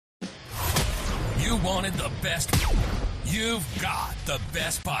You wanted the best. You've got the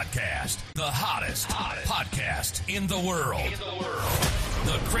best podcast, the hottest podcast in the world.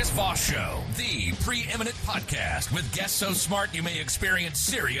 The Chris Voss Show, the preeminent podcast with guests so smart you may experience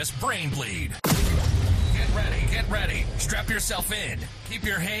serious brain bleed. Get ready. Strap yourself in. Keep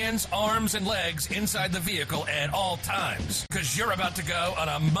your hands, arms, and legs inside the vehicle at all times, because you're about to go on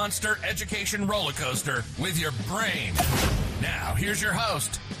a monster education roller coaster with your brain. Now, here's your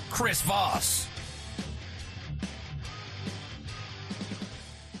host, Chris Voss.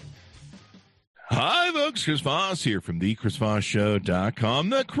 Hi, folks. Chris Voss here from thechrisvossshow.com,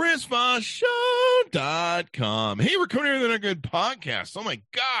 thechrisvossshow.com. Hey, we're coming here with another good podcast. Oh, my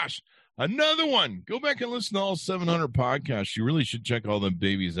gosh. Another one. Go back and listen to all 700 podcasts. You really should check all them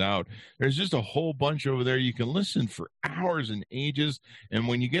babies out. There's just a whole bunch over there. You can listen for hours and ages. And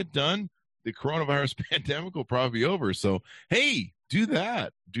when you get done, the coronavirus pandemic will probably be over. So, hey, do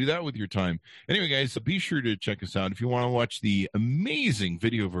that. Do that with your time. Anyway, guys, so be sure to check us out if you want to watch the amazing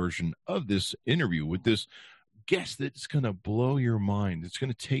video version of this interview with this guest that's going to blow your mind. It's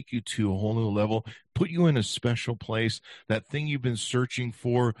going to take you to a whole new level, put you in a special place, that thing you've been searching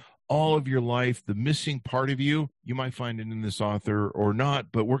for all of your life, the missing part of you. You might find it in this author or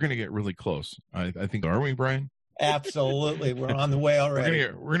not, but we're going to get really close. I think, are we, Brian? Absolutely. We're on the way already.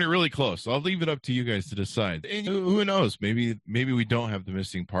 We're gonna get really close. I'll leave it up to you guys to decide. And who knows? Maybe we don't have the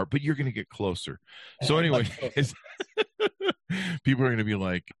missing part, but you're going to get closer. So anyway, people are going to be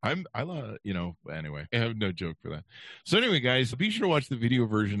like, anyway, I have no joke for that. So anyway, guys, be sure to watch the video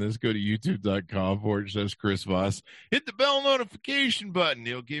version. Let's go to youtube.com/Chris Voss. Hit the bell notification button.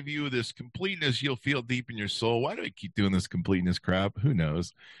 It'll give you this completeness you'll feel deep in your soul. Why do I keep doing this completeness crap? Who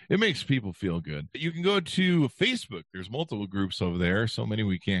knows? It makes people feel good. You can go to Facebook. There's multiple groups over there, so many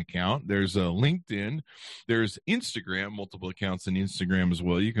we can't count. There's LinkedIn. There's Instagram, multiple accounts on Instagram as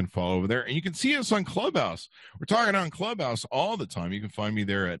well. You can follow over there, and you can see us on Clubhouse. We're talking on Clubhouse all the time. You can find me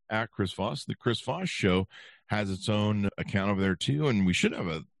there at Chris Voss. The Chris Voss Show has its own account over there too, and we should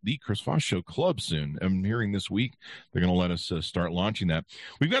have the Chris Voss Show Club soon. I'm hearing this week they're going to let us start launching that.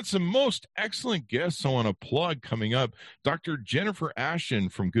 We've got some most excellent guests I want to plug coming up. Dr. Jennifer Ashton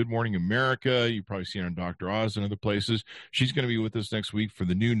from Good Morning America. You've probably seen her on Dr. Oz and other places. She's going to be with us next week for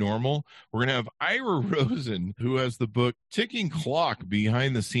the new normal. We're going to have Ira Rosen, who has the book Ticking Clock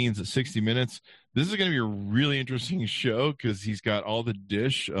Behind the Scenes at 60 Minutes. This is going to be a really interesting show because he's got all the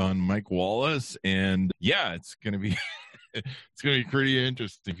dish on Mike Wallace. And yeah, it's going to be pretty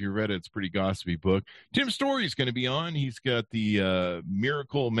interesting. If you read it, it's a pretty gossipy book. Tim Story's going to be on. He's got the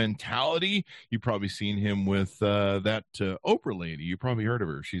miracle mentality. You've probably seen him with that Oprah lady. You probably heard of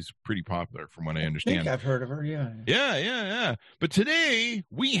her. She's pretty popular from what I understand. I think I've heard of her, yeah. Yeah. But today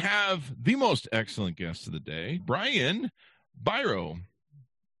we have the most excellent guest of the day, Brian Biro.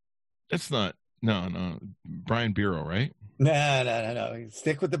 That's not. No. Brian Biro, right? No.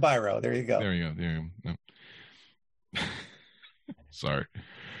 Stick with the Biro. There you go. There you go. No. Sorry.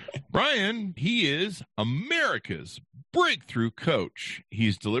 Brian, he is America's breakthrough coach.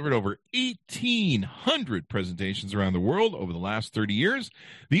 He's delivered over 1,800 presentations around the world over the last 30 years.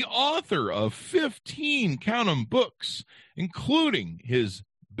 The author of 15, count 'em, books, including his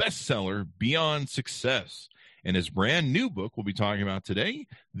bestseller, Beyond Success. And his brand new book we'll be talking about today,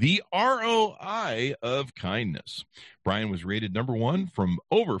 The ROI of Kindness. Brian was rated number 1 from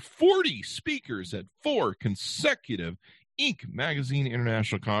over 40 speakers at 4 consecutive Inc. magazine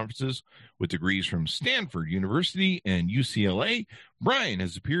international conferences with degrees from Stanford University and UCLA. Brian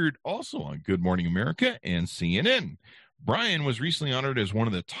has appeared also on Good Morning America and CNN. Brian was recently honored as one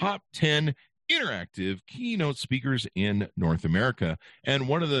of the top 10 interactive keynote speakers in North America and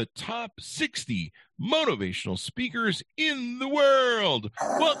one of the top 60 motivational speakers in the world.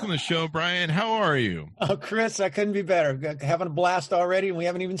 Welcome to the show, Brian. How are you? Oh, Chris, I couldn't be better. Having a blast already, and we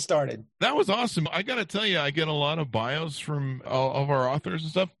haven't even started. That was awesome. I got to tell you, I get a lot of bios from all of our authors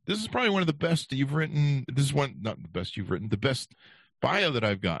and stuff. This is probably one of the best you've written. This is one, not the best you've written, the best bio that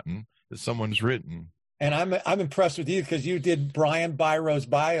I've gotten that someone's written. And I'm impressed with you because you did Brian Biro's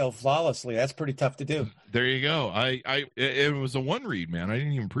bio flawlessly. That's pretty tough to do. There you go. It was a one read, man. I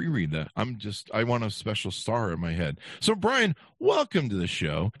didn't even pre-read that. I want a special star in my head. So Brian, welcome to the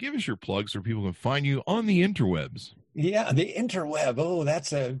show. Give us your plugs so people can find you on the interwebs. Yeah, the interweb. Oh,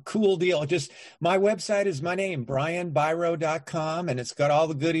 that's a cool deal. Just my website is my name, brianbiro.com, and it's got all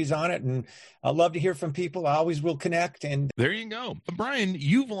the goodies on it. And I love to hear from people. I always will connect. And there you go. Brian,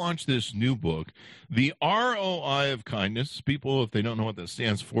 you've launched this new book, The ROI of Kindness. People, if they don't know what that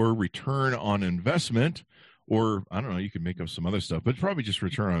stands for, return on investment. or I don't know, you could make up some other stuff, but probably just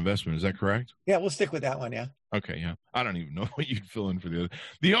return on investment. Is that correct? Yeah, we'll stick with that one. Yeah. Okay, yeah. I don't even know what you'd fill in for the other.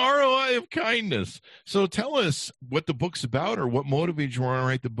 The ROI of kindness. So tell us what the book's about, or what motivates you want to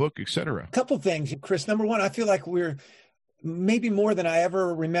write the book, etc. A couple things, Chris. Number one, I feel like we're maybe more than I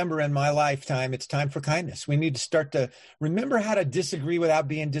ever remember in my lifetime. It's time for kindness. We need to start to remember how to disagree without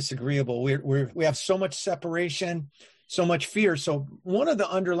being disagreeable. We have so much separation, so much fear. So one of the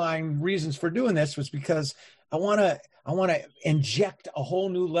underlying reasons for doing this was because I want to inject a whole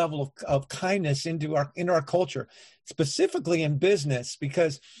new level of kindness into our culture, specifically in business,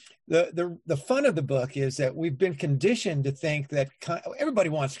 because the fun of the book is that we've been conditioned to think that everybody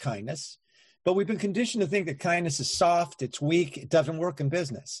wants kindness, but we've been conditioned to think that kindness is soft, it's weak, it doesn't work in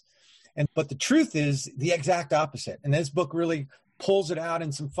business. But the truth is the exact opposite. And this book really pulls it out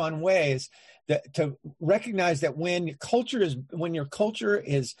in some fun ways, to recognize that when your culture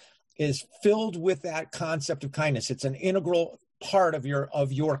is filled with that concept of kindness, it's an integral part of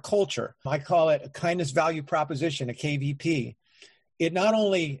your culture. I call it a kindness value proposition, a KVP. It not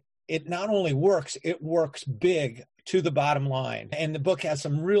only works, it works big to the bottom line. And the book has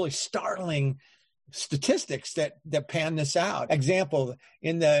some really startling statistics that pan this out. Example,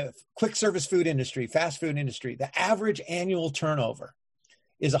 in the quick service food industry, fast food industry, the average annual turnover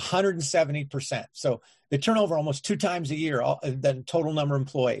is 170%. So they turn over almost 2 times a year, the total number of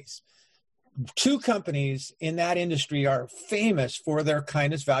employees. 2 companies in that industry are famous for their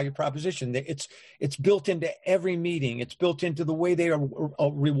kindness value proposition. It's built into every meeting. It's built into the way they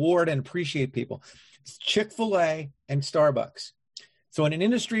reward and appreciate people. It's Chick-fil-A and Starbucks. So in an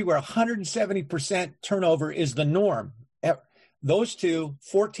industry where 170% turnover is the norm, those two,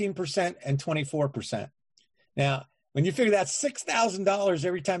 14% and 24%. Now, when you figure that's $6,000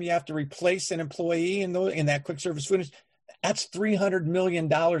 every time you have to replace an employee in that quick service food industry, that's $300 million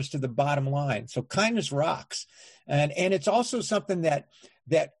to the bottom line. So kindness rocks. And it's also something that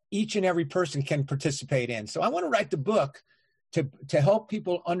each and every person can participate in. So I want to write the book to help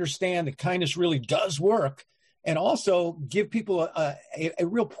people understand that kindness really does work, and also give people a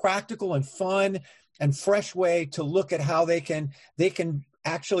real practical and fun and fresh way to look at how they can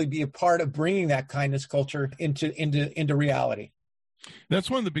actually be a part of bringing that kindness culture into reality. That's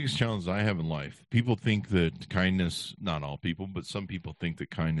one of the biggest challenges I have in life. People think that kindness, not all people, but some people think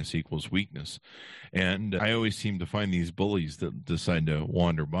that kindness equals weakness. And I always seem to find these bullies that decide to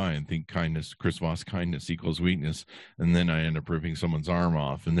wander by and think Chris Voss kindness equals weakness. And then I end up ripping someone's arm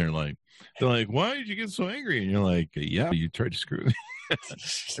off, and they're like, why did you get so angry? And you're like, yeah, you tried to screw me.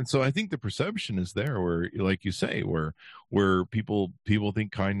 And so I think the perception is there where, like you say, where people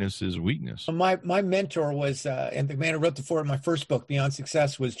think kindness is weakness. My mentor was, and the man who wrote the foreword of my first book, Beyond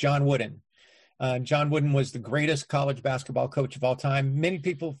Success, was John Wooden. John Wooden was the greatest college basketball coach of all time. Many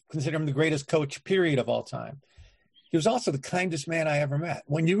people consider him the greatest coach, period, of all time. He was also the kindest man I ever met.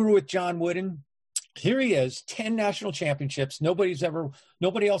 When you were with John Wooden, here he is, 10 national championships. Nobody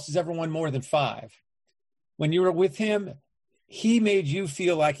else has ever won more than 5. When you were with him, he made you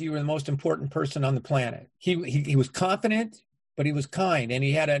feel like you were the most important person on the planet. He was confident, but he was kind, and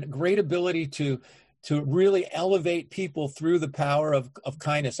he had a great ability to really elevate people through the power of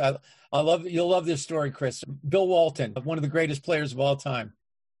kindness. You'll love this story, Chris. Bill Walton, one of the greatest players of all time.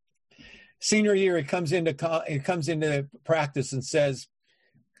 Senior year, he comes into practice and says,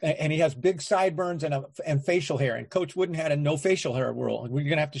 and he has big sideburns and facial hair. And Coach Wooden had a no facial hair rule. We're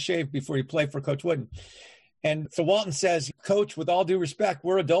going to have to shave before you play for Coach Wooden. And so Walton says, Coach, with all due respect,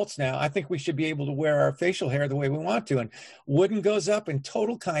 we're adults now. I think we should be able to wear our facial hair the way we want to. And Wooden goes up in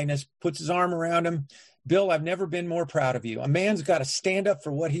total kindness, puts his arm around him. Bill, I've never been more proud of you. A man's got to stand up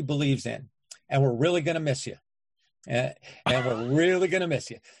for what he believes in. And we're really going to miss you. And we're really going to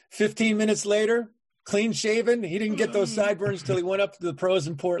miss you. 15 minutes later, clean shaven. He didn't get those sideburns till he went up to the pros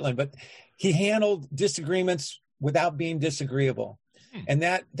in Portland. But he handled disagreements without being disagreeable. And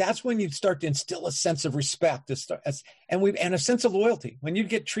that's when you start to instill a sense of respect, and a sense of loyalty. When you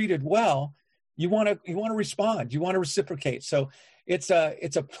get treated well, you want to respond, you want to reciprocate. So it's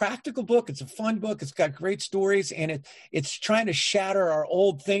a practical book, it's a fun book, it's got great stories, and it's trying to shatter our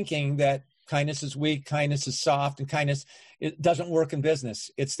old thinking that kindness is weak, kindness is soft, and it doesn't work in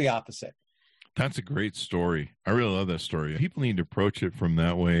business. It's the opposite. That's a great story. I really love that story. People need to approach it from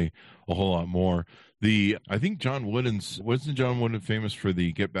that way a whole lot more. I think wasn't John Wooden famous for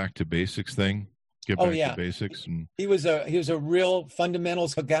the get back to basics thing? Get back to basics. And he was a real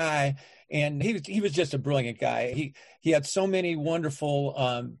fundamentals guy, and he was just a brilliant guy. He had so many wonderful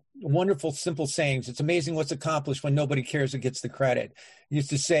simple sayings. It's amazing what's accomplished when nobody cares who gets the credit. He used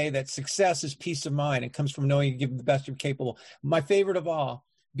to say that success is peace of mind. It comes from knowing you give the best you're capable. My favorite of all,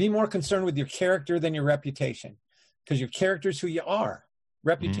 Be more concerned with your character than your reputation, because your character is who you are.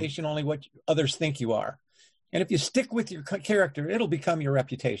 Reputation only what others think you are. And if you stick with your character, it'll become your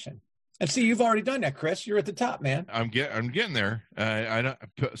reputation. And see, you've already done that, Chris. You're at the top, man. I'm getting there. I don't.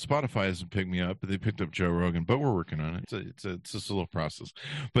 Spotify hasn't picked me up, but they picked up Joe Rogan. But we're working on it. It's just a little process.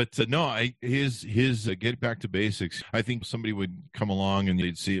 But no, his get back to basics. I think somebody would come along and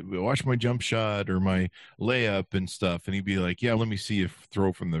they'd see, watch my jump shot or my layup and stuff, and he'd be like, "Yeah, let me see if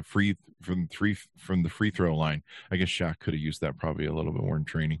throw from the free throw line." I guess Shaq could have used that probably a little bit more in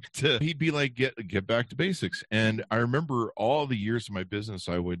training. He'd be like, "Get back to basics." And I remember all the years of my business,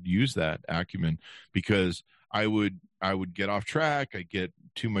 I would use that acumen because I would get off track. I'd get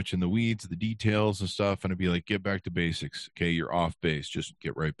too much in the weeds, the details and stuff. And I'd be like, get back to basics. Okay. You're off base. Just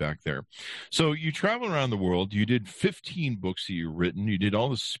get right back there. So you travel around the world. You did 15 books that you've written. You did all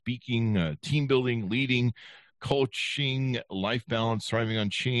the speaking, team building, leading, coaching, life balance, thriving on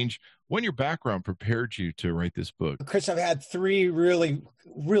change. When your background prepared you to write this book? Chris, I've had 3 really,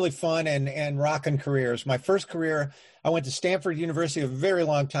 really fun and rocking careers. My first career, I went to Stanford University a very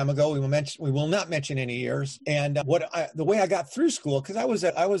long time ago. We will not mention any years. And the way I got through school, because I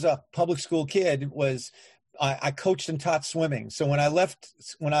was a public school kid, was I coached and taught swimming. So when I left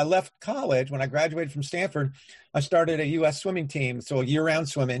college, when I graduated from Stanford, I started a U.S. swimming team, so year-round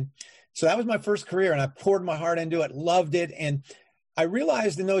swimming. So that was my first career, and I poured my heart into it, loved it, and I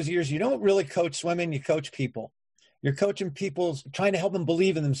realized in those years, you don't really coach swimming, you coach people. You're coaching people, trying to help them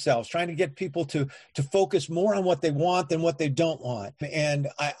believe in themselves, trying to get people to focus more on what they want than what they don't want. And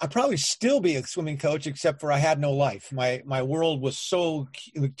I probably still be a swimming coach, except for I had no life. My world was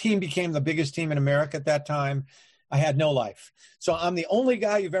the team became the biggest team in America at that time. I had no life. So I'm the only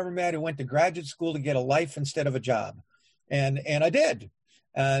guy you've ever met who went to graduate school to get a life instead of a job. And I did.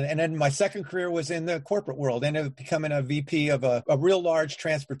 And then my second career was in the corporate world, ended up becoming a VP of a real large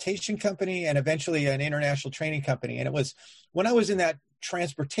transportation company and eventually an international training company. And it was when I was in that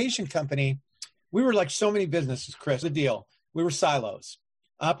transportation company, we were like so many businesses, Chris. The deal, we were silos.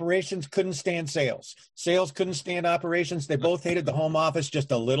 Operations couldn't stand sales. Sales couldn't stand operations. They both hated the home office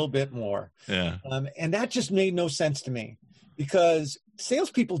just a little bit more. Yeah. And that just made no sense to me because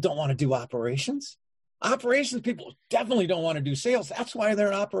salespeople don't want to do operations. Operations people definitely don't want to do sales. That's why they're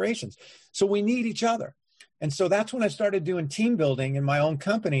in operations. So we need each other. And so that's when I started doing team building in my own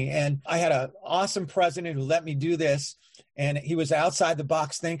company. And I had an awesome president who let me do this. And he was outside the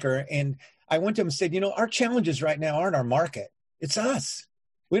box thinker. And I went to him and said, our challenges right now aren't our market. It's us.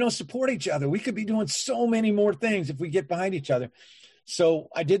 We don't support each other. We could be doing so many more things if we get behind each other. So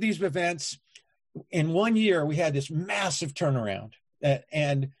I did these events. In 1 year, we had this massive turnaround.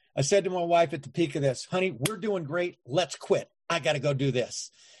 And I said to my wife at the peak of this, honey, we're doing great. Let's quit. I got to go do this.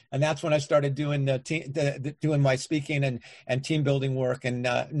 And that's when I started doing doing my speaking and team building work and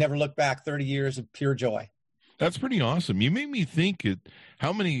never looked back. 30 years of pure joy. That's pretty awesome. You made me think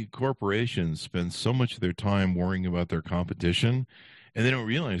how many corporations spend so much of their time worrying about their competition and they don't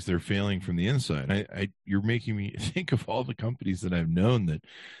realize they're failing from the inside. You're making me think of all the companies that I've known that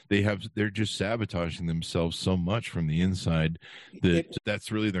they're just sabotaging themselves so much from the inside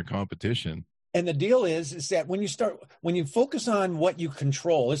that's really their competition. And the deal is that when you focus on what you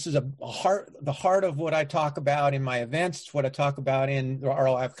control, this is the heart of what I talk about in my events. It's what I talk about in the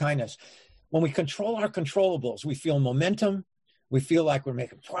ROI of Kindness. When we control our controllables, we feel momentum. We feel like we're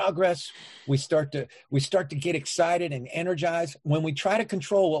making progress. We start to get excited and energized. When we try to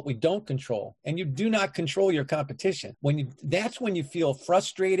control what we don't control, and you do not control your competition, that's when you feel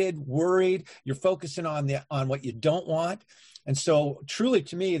frustrated, worried. You're focusing on what you don't want. And so, truly,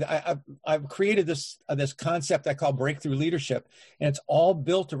 to me, I've created this concept I call breakthrough leadership, and it's all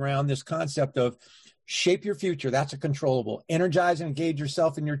built around this concept of shape your future. That's a controllable. Energize and engage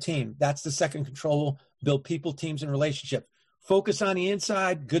yourself and your team. That's the second controllable. Build people, teams, and relationships. Focus on the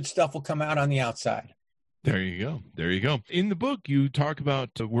inside, good stuff will come out on the outside. There you go. In the book, you talk about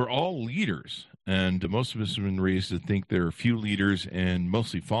we're all leaders, and most of us have been raised to think there are few leaders and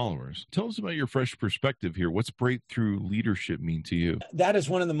mostly followers. Tell us about your fresh perspective here. What's breakthrough leadership mean to you? That is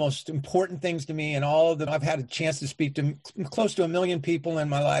one of the most important things to me, and all of them. I've had a chance to speak to close to 1 million people in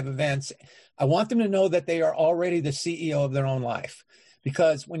my live events. I want them to know that they are already the CEO of their own life,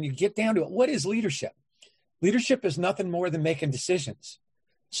 because when you get down to it, what is leadership? Leadership is nothing more than making decisions.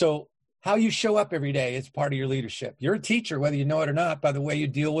 So how you show up every day is part of your leadership. You're a teacher, whether you know it or not, by the way you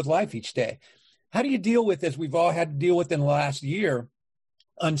deal with life each day. How do you deal with this? We've all had to deal with in the last year,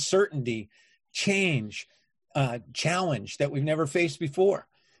 uncertainty, change, challenge that we've never faced before.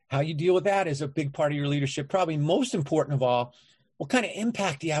 How you deal with that is a big part of your leadership. Probably most important of all, what kind of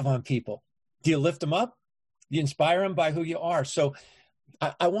impact do you have on people? Do you lift them up? Do you inspire them by who you are? So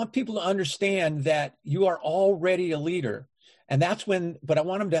I want people to understand that you are already a leader. And that's when, but I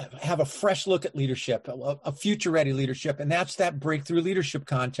want them to have a fresh look at leadership, a future-ready leadership. And that's that breakthrough leadership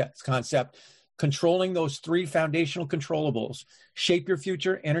concept, controlling those 3 foundational controllables: shape your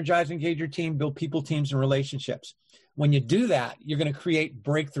future, energize, engage your team, build people, teams, and relationships. When you do that, you're going to create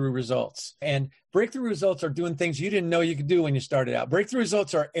breakthrough results. And breakthrough results are doing things you didn't know you could do when you started out. Breakthrough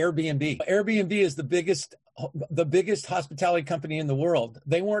results are Airbnb. Airbnb is the biggest hospitality company in the world.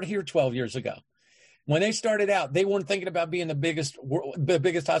 They weren't here 12 years ago. When they started out, they weren't thinking about being the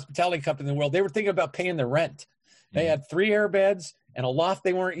biggest hospitality company in the world. They were thinking about paying the rent. They had 3 air beds and a loft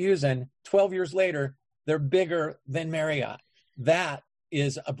they weren't using. 12 years later, they're bigger than Marriott. That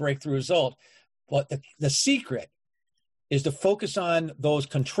is a breakthrough result. But the secret is to focus on those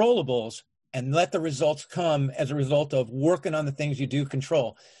controllables and let the results come as a result of working on the things you do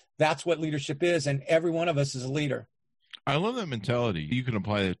control. That's what leadership is, and every one of us is a leader. I love that mentality. You can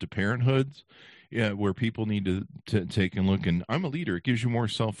apply that to parenthoods, where people need to take a look. And I'm a leader. It gives you more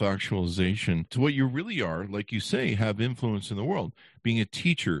self-actualization to what you really are. Like you say, have influence in the world, being a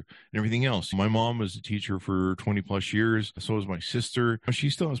teacher and everything else. My mom was a teacher for 20 plus years. So was my sister. She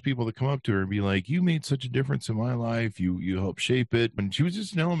still has people that come up to her and be like, you made such a difference in my life. You helped shape it. And she was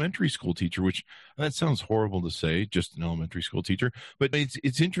just an elementary school teacher, which that sounds horrible to say, just an elementary school teacher. But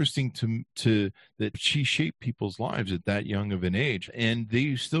it's interesting to that she shaped people's lives at that young of an age. And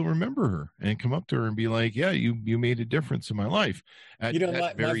they still remember her and come up to her and be like, yeah, you made a difference in my life. My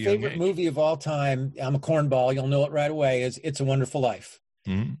favorite movie of all time, I'm a cornball, you'll know it right away, is It's a Wonderful Life.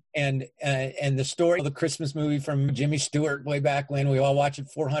 Mm-hmm. And the story of the Christmas movie from Jimmy Stewart way back when, we all watch it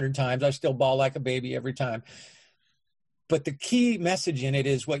 400 times. I still bawl like a baby every time. But the key message in it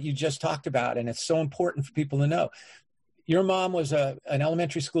is what you just talked about, and it's so important for people to know. Your mom was an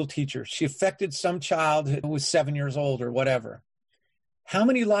elementary school teacher. She affected some child who was 7 years old or whatever. How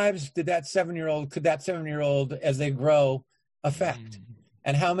many lives could that 7-year-old, as they grow, affect?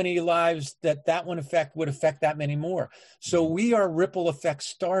 And how many lives that one would affect that many more? So we are ripple effect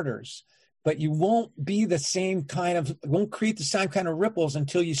starters, but you won't create the same kind of ripples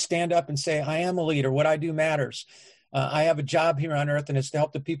until you stand up and say, I am a leader. What I do matters. I have a job here on earth, and it's to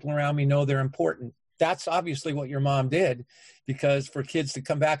help the people around me know they're important. That's obviously what your mom did, because for kids to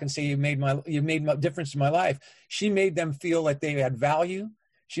come back and say, you made a difference in my life, she made them feel like they had value.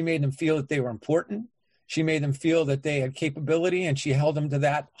 She made them feel that they were important. She made them feel that they had capability, and she held them to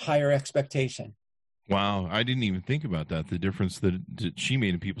that higher expectation. Wow. I didn't even think about that. The difference that she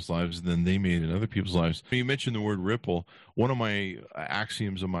made in people's lives than they made in other people's lives. You mentioned the word ripple. One of my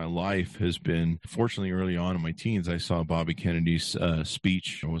axioms of my life has been, fortunately, early on in my teens, I saw Bobby Kennedy's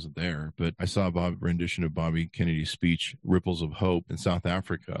speech. I wasn't there, but I saw a rendition of Bobby Kennedy's speech, Ripples of Hope, in South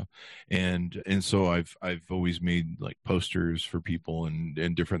Africa. And so I've always made like posters for people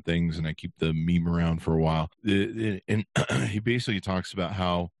and different things, and I keep the meme around for a while. And he basically talks about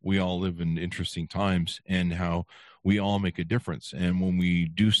how we all live in interesting times and how we all make a difference. And when we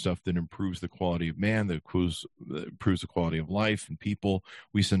do stuff that improves the quality of man, that improves the quality of life and people,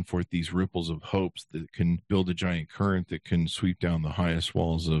 we send forth these ripples of hopes that can build a giant current that can sweep down the highest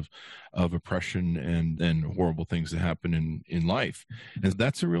walls of oppression and horrible things that happen in life. And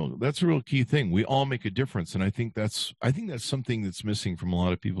that's a real key thing. We all make a difference. And I think that's something that's missing from a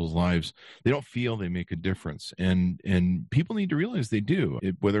lot of people's lives. They don't feel they make a difference. And people need to realize they do.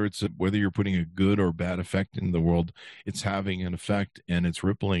 Whether you're putting a good or bad effect in the world, it's having an effect, and it's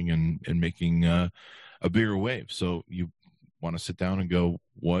rippling and making a bigger wave. So you want to sit down and go,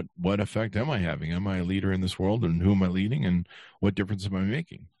 what effect am I having? Am I a leader in this world, and who am I leading, and what difference am I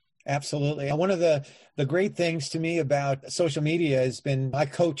making? Absolutely. One of the great things to me about social media has been, I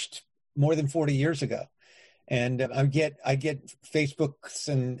coached more than 40 years ago. And I get Facebooks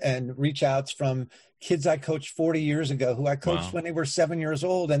and reach outs from kids I coached 40 years ago who I coached when they were 7 years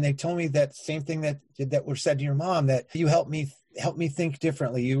old. And they told me that same thing that was said to your mom, that you helped me think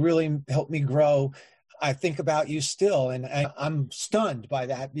differently. You really helped me grow. I think about you still. And I'm stunned by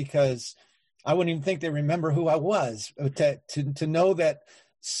that, because I wouldn't even think they remember who I was. To know that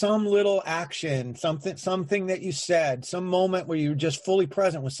some little action, something that you said, some moment where you were just fully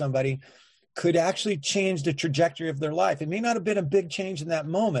present with somebody could actually change the trajectory of their life. It may not have been a big change in that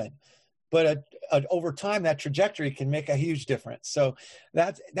moment, but over time, that trajectory can make a huge difference. So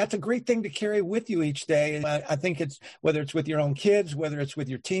that's a great thing to carry with you each day. I think it's, whether it's with your own kids, whether it's with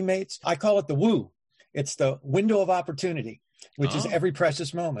your teammates, I call it the WOO. It's the window of opportunity, which is every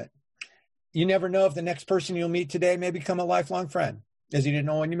precious moment. You never know if the next person you'll meet today may become a lifelong friend, as you didn't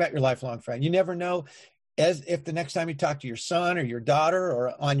know when you met your lifelong friend. You never know if the next time you talk to your son or your daughter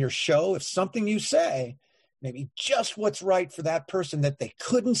or on your show, if something you say maybe just what's right for that person that they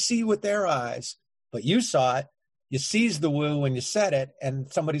couldn't see with their eyes, but you saw it, you seized the woo when you said it,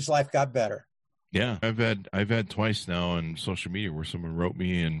 and somebody's life got better. Yeah, I've had twice now on social media where someone wrote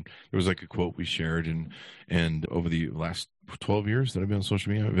me, and there was like a quote we shared, and over the last 12 years that I've been on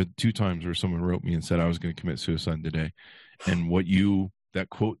social media, I've had 2 times where someone wrote me and said I was going to commit suicide today. And that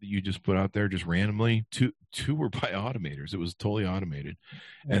quote that you just put out there just randomly, two were by automators. It was totally automated.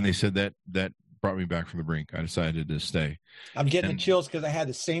 Yeah. And they said that brought me back from the brink. I decided to stay. I'm getting the chills because I had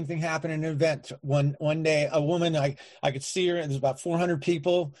the same thing happen in an event. One day, a woman, I could see her, and there's about 400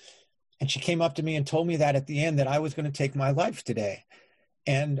 people. And she came up to me and told me that at the end that I was going to take my life today.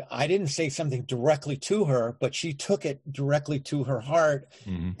 And I didn't say something directly to her, but she took it directly to her heart,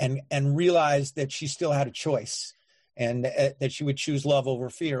 and realized that she still had a choice, and that she would choose love over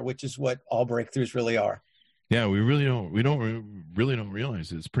fear, which is what all breakthroughs really are. Yeah, we really don't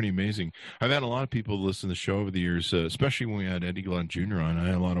realize it. It's pretty amazing. I've had a lot of people listen to the show over the years, especially when we had Eddie Glaude Jr. on. I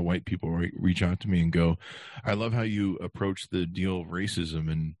had a lot of white people reach out to me and go, I love how you approach the deal of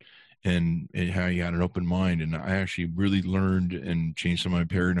racism and how you had an open mind. And I actually really learned and changed some of my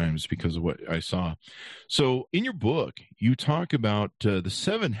paradigms because of what I saw. So in your book, you talk about the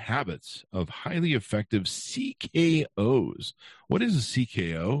 7 habits of highly effective CKOs. What is a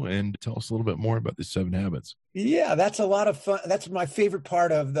CKO? And tell us a little bit more about the 7 habits. Yeah, that's a lot of fun. That's my favorite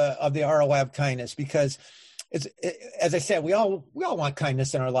part of the ROI of kindness, because as I said, we all want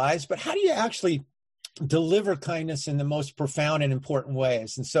kindness in our lives, but how do you actually deliver kindness in the most profound and important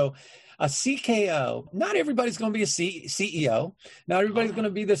ways? And so a CKO, not everybody's going to be a CEO. Not everybody's going to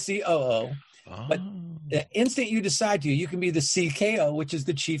be the COO. But the instant you decide you can be the CKO, which is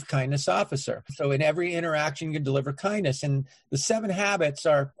the Chief Kindness Officer. So in every interaction, you can deliver kindness. And the 7 habits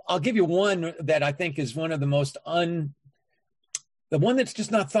are, I'll give you one that I think is one of the most the one that's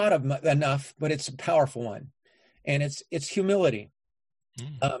just not thought of enough, but it's a powerful one. And it's humility.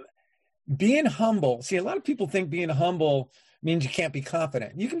 Being humble. See, a lot of people think being humble means you can't be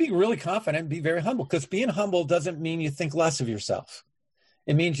confident. You can be really confident and be very humble, because being humble doesn't mean you think less of yourself.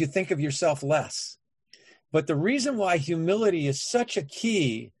 It means you think of yourself less. But the reason why humility is such a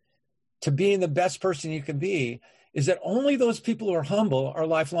key to being the best person you can be is that only those people who are humble are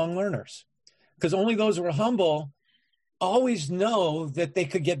lifelong learners, because only those who are humble always know that they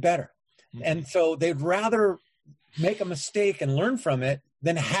could get better. And so they'd rather make a mistake and learn from it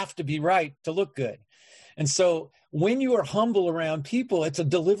than have to be right to look good. And so when you are humble around people, it's a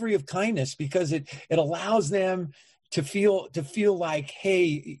delivery of kindness, because it allows them to feel like,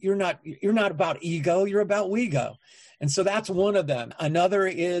 hey, you're not about ego, you're about we go. And so that's one of them. Another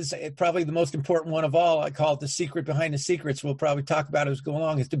is probably the most important one of all. I call it the secret behind the secrets. We'll probably talk about it as we go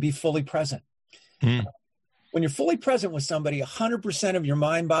along, is to be fully present. When you're fully present with somebody, 100% of your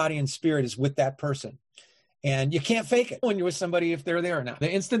mind, body, and spirit is with that person. And you can't fake it when you're with somebody, if they're there or not. The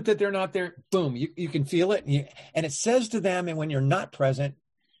instant that they're not there, boom, you can feel it. And it says to them, and when you're not present,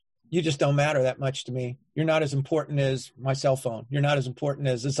 you just don't matter that much to me. You're not as important as my cell phone. You're not as important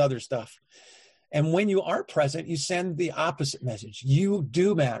as this other stuff. And when you are present, you send the opposite message. You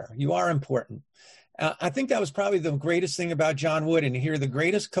do matter. You are important. I think that was probably the greatest thing about John Wooden, to hear the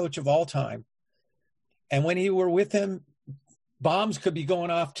greatest coach of all time. And when you were with him, bombs could be going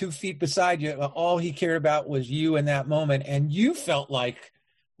off 2 feet beside you. All he cared about was you in that moment. And you felt like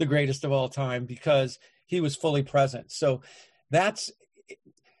the greatest of all time because he was fully present. So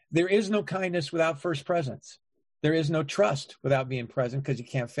there is no kindness without first presence. There is no trust without being present, because you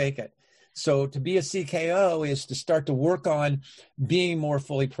can't fake it. So to be a CKO is to start to work on being more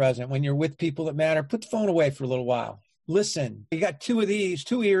fully present. When you're with people that matter, put the phone away for a little while. Listen. You got 2 of these,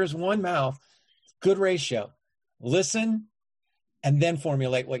 2 ears, 1 mouth. Good ratio. Listen, and then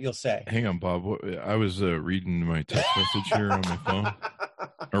formulate what you'll say. Hang on, Bob. I was reading my text message here on my phone.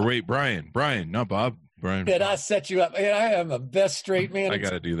 Or wait, Brian, not Bob. Brian. Did I set you up? Man, I am the best straight man. I got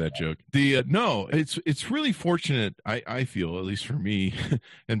to do that joke. No, it's really fortunate, I feel, at least for me,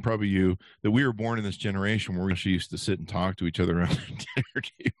 and probably you, that we were born in this generation where we actually used to sit and talk to each other around the dinner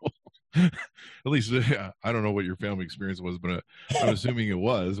table. At least, I don't know what your family experience was, but I'm assuming it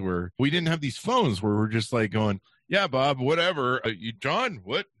was, where we didn't have these phones where we're just like going, yeah, Bob, whatever. John,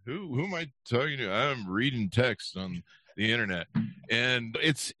 what? Who am I talking to? I'm reading text on the internet. And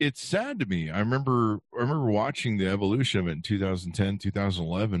it's sad to me. I remember watching the evolution of it in 2010,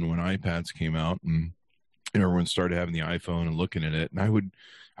 2011, when iPads came out and everyone started having the iPhone and looking at it. And I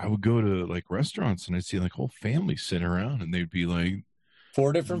would go to like restaurants and I'd see like whole families sitting around and they'd be like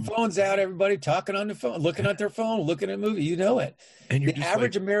 4 different phones out, everybody talking on the phone, looking at their phone, looking at a movie. You know it. And the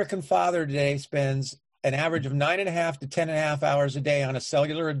average American father today spends an average of 9.5 to 10.5 hours a day on a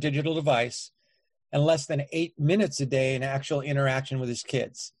cellular or digital device. and less than 8 minutes a day in actual interaction with his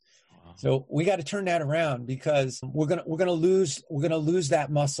kids. So we got to turn that around, because we're gonna lose that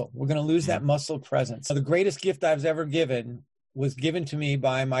muscle. We're gonna lose that muscle presence. So the greatest gift I was ever given was given to me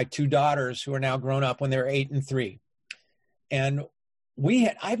by my two daughters, who are now grown up, when they were 8 and 3. And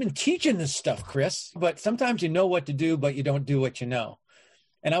I've been teaching this stuff, Chris, but sometimes you know what to do, but you don't do what you know.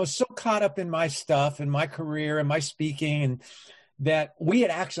 And I was so caught up in my stuff and my career and my speaking, and that we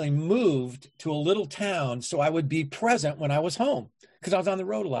had actually moved to a little town so I would be present when I was home, because I was on the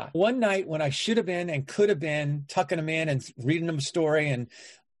road a lot. One night when I should have been and could have been tucking them in and reading them a story and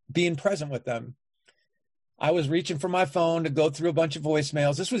being present with them, I was reaching for my phone to go through a bunch of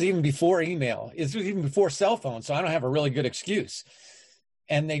voicemails. This was even before email. This was even before cell phone, so I don't have a really good excuse.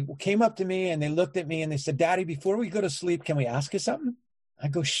 And they came up to me and they looked at me and they said, "Daddy, before we go to sleep, can we ask you something?" I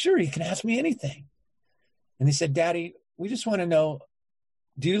go, "Sure, you can ask me anything." And they said, "Daddy, we just want to know,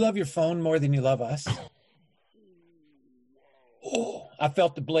 do you love your phone more than you love us?" Oh, I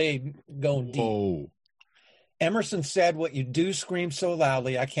felt the blade going deep. Oh. Emerson said, "What you do screams so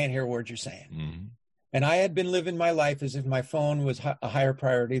loudly, I can't hear a word you're saying." Mm-hmm. And I had been living my life as if my phone was a higher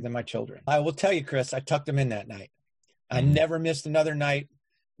priority than my children. I will tell you, Chris, I tucked them in that night. I never missed another night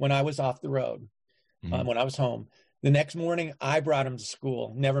when I was off the road, when I was home. The next morning, I brought him to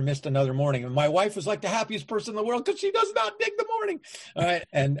school. Never missed another morning. And my wife was like the happiest person in the world, because she does not dig the morning. All right.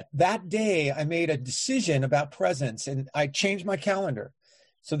 And that day, I made a decision about presence, and I changed my calendar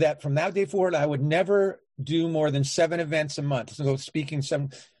so that from that day forward, I would never do more than 7 events a month. So speaking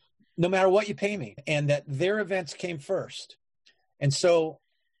no matter what you pay me, and that their events came first. And so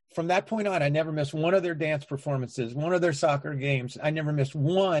from that point on, I never missed one of their dance performances, one of their soccer games. I never missed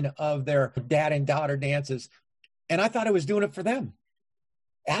one of their dad and daughter dances. And I thought I was doing it for them.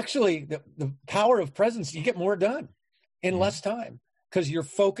 Actually, the power of presence, you get more done in less time, because you're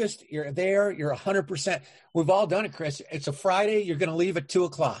focused, you're there, you're 100%. We've all done it, Chris. It's a Friday, you're going to leave at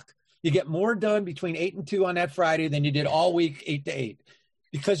 2:00. You get more done between 8 and 2 on that Friday than you did all week, 8 to 8,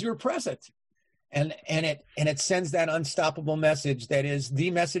 because you're present. And it sends that unstoppable message that is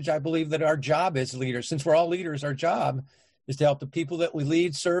the message I believe that our job as leaders, since we're all leaders, our job is to help the people that we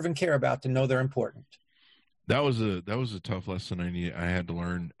lead, serve, and care about to know they're important. That was a tough lesson I had to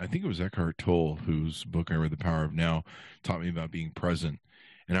learn. I think it was Eckhart Tolle, whose book I read, The Power of Now, taught me about being present.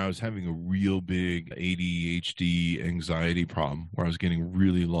 And I was having a real big ADHD anxiety problem where I was getting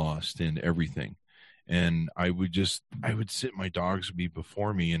really lost in everything. And I would sit, my dogs would be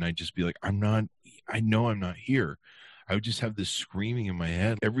before me, and I'd just be like, I know I'm not here. I would just have this screaming in my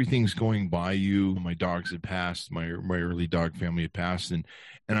head. Everything's going by you. My dogs had passed. My early dog family had passed. And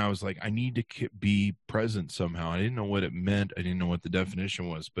I was like, I need to be present somehow. I didn't know what it meant. I didn't know what the definition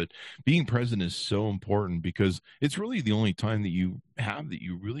was. But being present is so important, because it's really the only time that you have that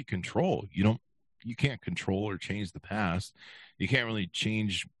you really control. You can't control or change the past. You can't really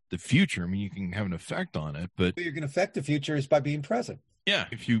change the future. I mean, you can have an effect on it, but you can affect the future is by being present. Yeah,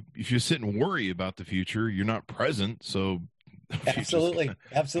 if you sit and worry about the future, you're not present. So absolutely.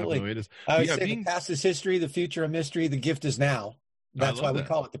 I would say the past is history, the future a mystery, the gift is now. That's why we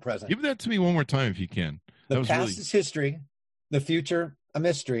call it the present. Give that to me one more time if you can. The past is history, the future a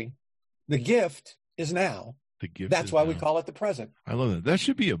mystery, the gift is now. That's why we call it the present. I love that. That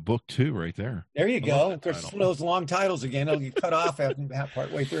should be a book too, right there. There you go. Of course, some of those long titles again, it'll get cut off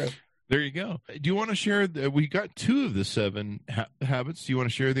part way through. There you go. Do you want to share? We got 2 of the 7 habits. Do you want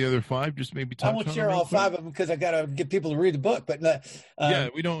to share the other 5? Just maybe touch on them. I won't share all 5 of them because I got to get people to read the book. But yeah,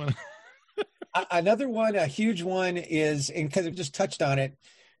 we don't want to. Another one, a huge one is, and because I just touched on it,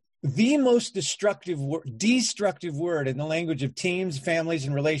 the most destructive word in the language of teams, families,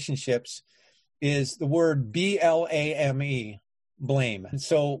 and relationships is the word BLAME, blame. And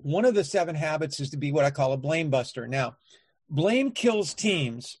so one of the 7 habits is to be what I call a blame buster. Now, blame kills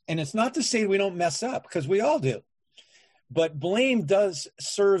teams, and it's not to say we don't mess up, because we all do. But blame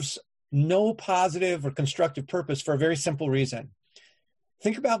serves no positive or constructive purpose for a very simple reason.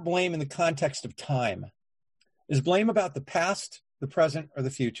 Think about blame in the context of time. Is blame about the past, the present, or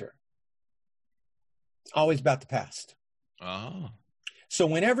the future? It's always about the past. Oh. So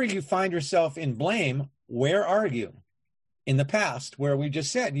whenever you find yourself in blame, where are you? In the past, where we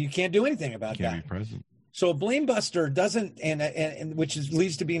just said you can't do anything about that. Can't be present. So a blame buster doesn't, and which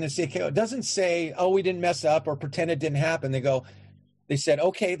leads to being a CKO, doesn't say, oh, we didn't mess up or pretend it didn't happen. They said,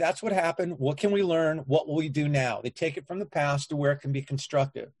 okay, that's what happened. What can we learn? What will we do now? They take it from the past to where it can be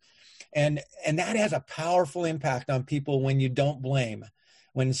constructive. And that has a powerful impact on people when you don't blame.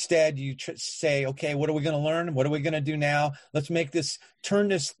 when instead you say, okay, what are we going to learn? What are we going to do now? Let's turn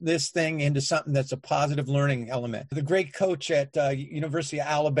this thing into something that's a positive learning element. The great coach at University of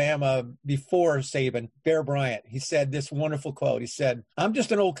Alabama before Saban, Bear Bryant, he said this wonderful quote. He said, I'm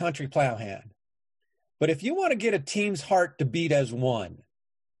just an old country plowhand, but if you want to get a team's heart to beat as one,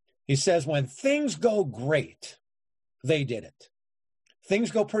 he says, when things go great, they did it.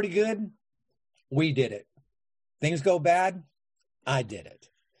 Things go pretty good, we did it. Things go bad, I did it.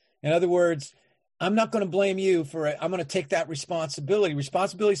 In other words, I'm not going to blame you for it. I'm going to take that responsibility.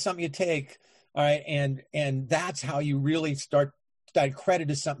 Responsibility is something you take, all right, and that's how you really start. That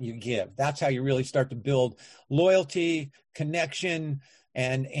credit is something you give. That's how you really start to build loyalty, connection,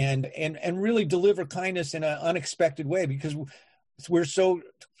 and really deliver kindness in an unexpected way, because we're so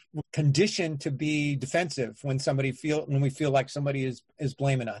conditioned to be defensive when we feel like somebody is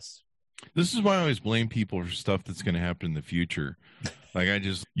blaming us. This is why I always blame people for stuff that's going to happen in the future. Like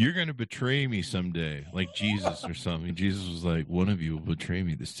you're going to betray me someday, like Jesus or something. Jesus was like, one of you will betray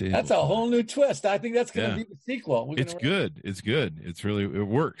me this day. That's a whole new twist. I think that's going to be the sequel. It's good. It's good. It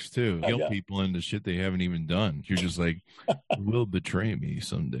works too. Guilt people into shit they haven't even done. You're just like, you will betray me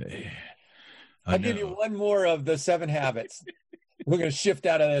someday. I'll give you one more of the 7 habits. We're going to shift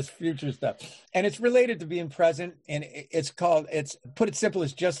out of this future stuff. And it's related to being present. And put it simple,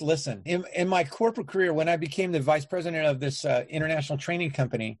 it's just listen. In my corporate career, when I became the vice president of this international training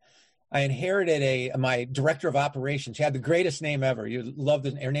company, I inherited my director of operations. She had the greatest name ever. You loved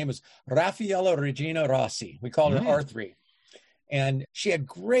it. Her name was Raffaella Regina Rossi. We called her R3. And she had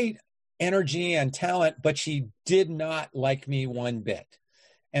great energy and talent, but she did not like me one bit.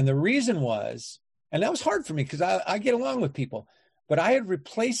 And the reason was, and that was hard for me because I get along with people, but I had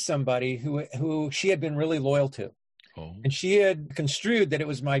replaced somebody who she had been really loyal to. Oh. And she had construed that it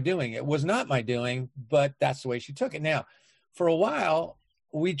was my doing. It was not my doing, but that's the way she took it. Now, for a while,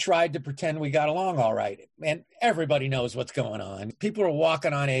 we tried to pretend we got along all right. And everybody knows what's going on. People are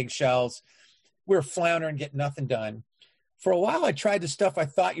walking on eggshells. We're floundering, getting nothing done. For a while, I tried the stuff I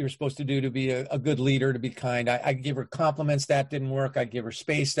thought you were supposed to do to be a good leader, to be kind. I give her compliments. That didn't work. I give her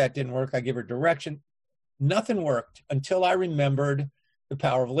space. That didn't work. I give her direction. Nothing worked until I remembered the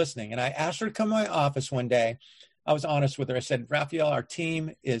power of listening. And I asked her to come to my office one day. I was honest with her. I said, Raphael, our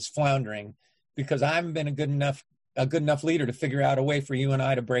team is floundering because I haven't been a good enough leader to figure out a way for you and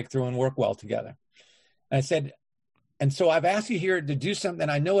I to break through and work well together. And I said, and so I've asked you here to do something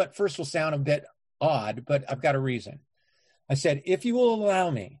I know at first will sound a bit odd, but I've got a reason. I said, if you will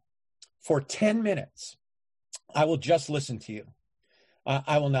allow me for 10 minutes, I will just listen to you.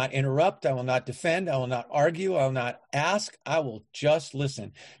 I will not interrupt. I will not defend. I will not argue. I will not ask. I will just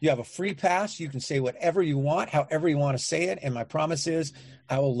listen. You have a free pass. You can say whatever you want, however you want to say it. And my promise is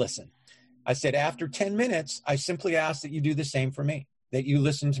I will listen. I said, after 10 minutes, I simply ask that you do the same for me, that you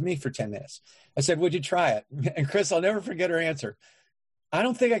listen to me for 10 minutes. I said, would you try it? And Chris, I'll never forget her answer. I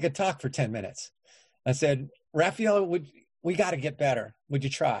don't think I could talk for 10 minutes. I said, Raphael, we got to get better. Would you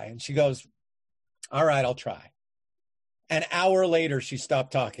try? And she goes, all right, I'll try. An hour later, she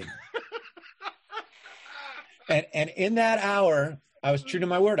stopped talking. and in that hour, I was true to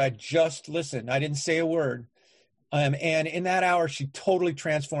my word. I just listened. I didn't say a word. And in that hour, she totally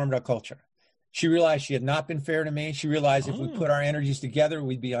transformed our culture. She realized she had not been fair to me. She realized if we put our energies together,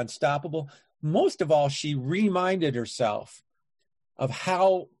 we'd be unstoppable. Most of all, she reminded herself of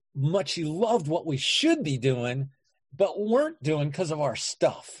how much she loved what we should be doing, but weren't doing because of our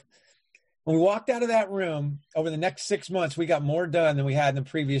stuff. When we walked out of that room, over the next 6 months, we got more done than we had in the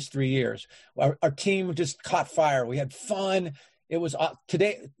previous 3 years. Our team just caught fire. We had fun. It was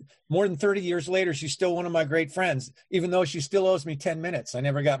today, more than 30 years later, she's still one of my great friends, even though she still owes me 10 minutes. I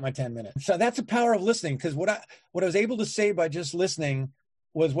never got my 10 minutes. So that's the power of listening, because what I was able to say by just listening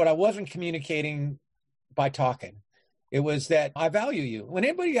was what I wasn't communicating by talking. It was that I value you. When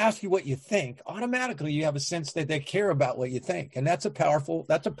anybody asks you what you think, automatically you have a sense that they care about what you think. And that's a powerful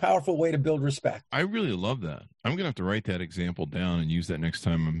way to build respect. I really love that. I'm going to have to write that example down and use that next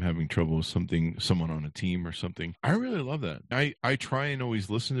time I'm having trouble with someone on a team or something. I really love that. I try and always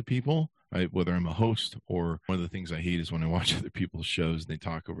listen to people. Whether I'm a host, or one of the things I hate is when I watch other people's shows and they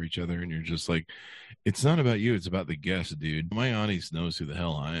talk over each other and you're just like, it's not about you, it's about the guest, dude. My audience knows who the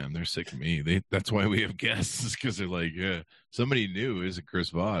hell I am. They're sick of me. That's why we have guests, because they're like, yeah, somebody new isn't Chris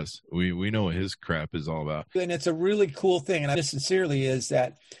Voss. We know what his crap is all about. And it's a really cool thing, and I sincerely is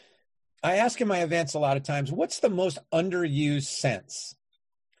that I ask in my events a lot of times, what's the most underused sense?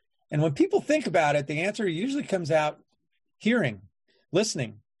 And when people think about it, the answer usually comes out hearing,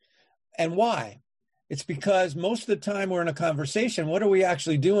 listening. And why? It's because most of the time we're in a conversation. What are we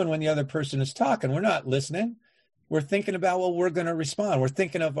actually doing when the other person is talking? We're not listening. we're thinking about what we're going to respond. We're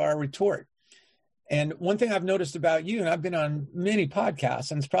thinking of our retort. And one thing I've noticed about you, and I've been on many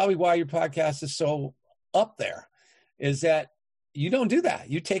podcasts, and it's probably why your podcast is so up there, is that you don't do that.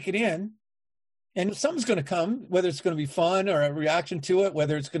 You take it in, and something's going to come, whether it's going to be fun or a reaction to it,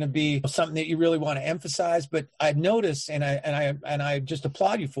 whether it's going to be something that you really want to emphasize. But I've noticed, and I just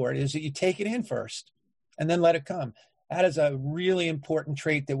applaud you for it, is that you take it in first and then let it come. That is a really important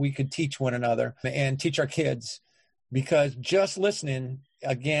trait that we could teach one another and teach our kids, because just listening,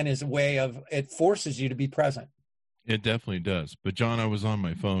 again, is a way of, it forces you to be present. It definitely does. But John, I was on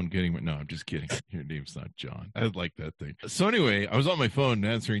my phone no, I'm just kidding. Your name's not John. I like that thing. So anyway, I was on my phone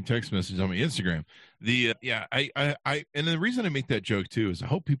answering text messages on my Instagram. And the reason I make that joke too is I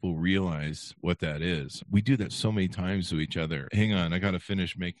hope people realize what that is. We do that so many times to each other. Hang on, I got to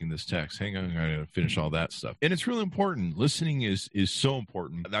finish making this text. Hang on, I got to finish all that stuff. And it's really important. Listening is so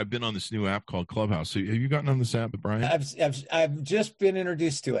important. I've been on this new app called Clubhouse. So have you gotten on this app, Brian? I've just been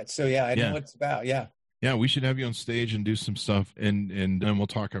introduced to it. So yeah, I know what it's about. Yeah. Yeah, we should have you on stage and do some stuff, and then we'll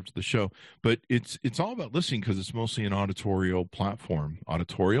talk after the show. But it's all about listening, because it's mostly an auditorial platform.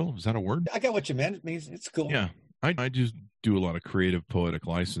 Auditorial? Is that a word? I got what you meant. It means it's cool. Yeah. I just do a lot of creative poetic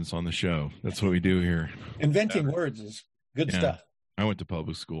license on the show. That's what we do here. Inventing words is good stuff. I went to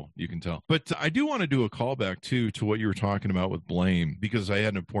public school, you can tell. But I do want to do a callback, too, to what you were talking about with blame, because I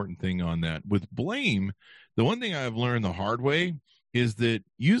had an important thing on that. With blame, the one thing I've learned the hard way is that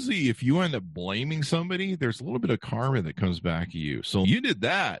usually if you end up blaming somebody, there's a little bit of karma that comes back at you. So you did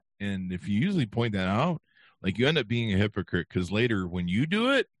that. And if you usually point that out, like, you end up being a hypocrite, because later when you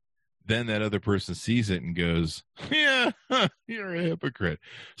do it, then that other person sees it and goes, yeah, you're a hypocrite.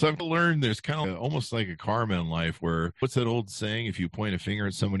 So I've learned there's kind of almost like a karma in life where, what's that old saying? If you point a finger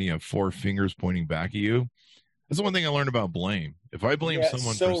at somebody, you have 4 fingers pointing back at you. That's the one thing I learned about blame. If I blame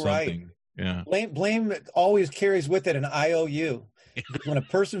someone for something, blame always carries with it an IOU. When a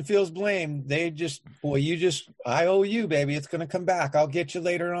person feels blamed, they just, I owe you, baby. It's going to come back. I'll get you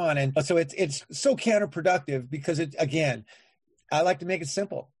later on. And so it's so counterproductive, because again, I like to make it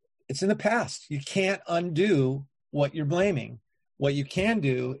simple. It's in the past. You can't undo what you're blaming. What you can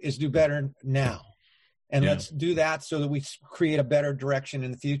do is do better now. And let's do that so that we create a better direction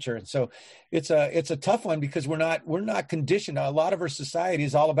in the future. And so it's a tough one, because we're not conditioned. A lot of our society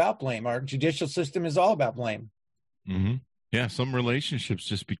is all about blame. Our judicial system is all about blame. Mm-hmm. Yeah, some relationships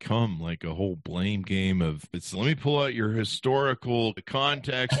just become like a whole blame game of, let me pull out your historical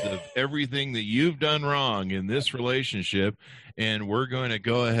context of everything that you've done wrong in this relationship, and we're going to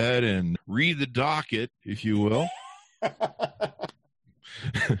go ahead and read the docket, if you will.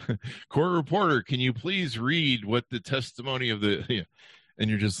 Court reporter, can you please read what the testimony of the... And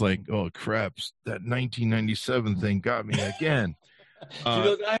you're just like, oh, crap, that 1997 thing got me again.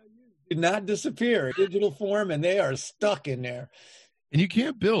 Did not disappear, digital form, and they are stuck in there. And you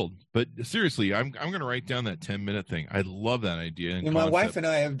can't build. But seriously, I'm going to write down that 10-minute thing. I love that idea. And my wife and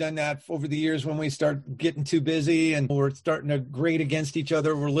I have done that over the years when we start getting too busy and we're starting to grate against each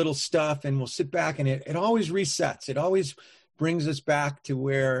other over little stuff, and we'll sit back, and it always resets. It always brings us back to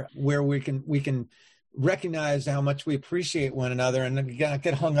where we can recognize how much we appreciate one another, and then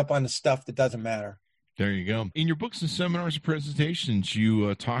get hung up on the stuff that doesn't matter. There you go. In your books and seminars and presentations,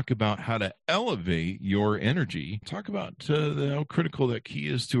 you talk about how to elevate your energy. Talk about how critical that key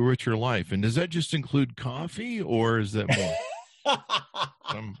is to a richer life. And does that just include coffee, or is that more?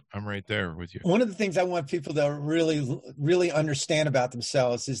 I'm right there with you. One of the things I want people to really, really understand about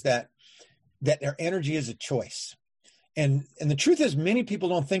themselves is that their energy is a choice. And the truth is, many people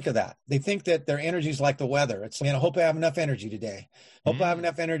don't think of that. They think that their energy is like the weather. It's, I hope I have enough energy today. Hope I have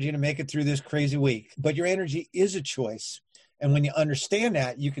enough energy to make it through this crazy week. But your energy is a choice. And when you understand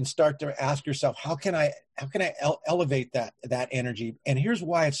that, you can start to ask yourself, how can I elevate that energy? And here's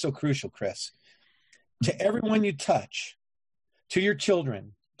why it's so crucial, Chris. To everyone you touch, to your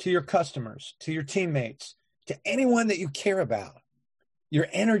children, to your customers, to your teammates, to anyone that you care about, your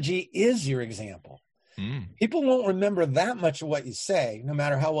energy is your example. People won't remember that much of what you say, no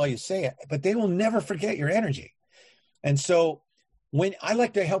matter how well you say it, but they will never forget your energy. And so when I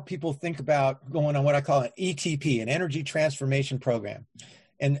like to help people think about going on what I call an ETP, an energy transformation program.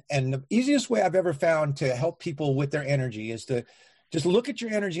 And the easiest way I've ever found to help people with their energy is to just look at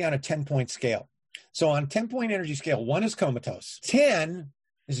your energy on a 10-point scale. So on a 10-point energy scale, 1 is comatose. 10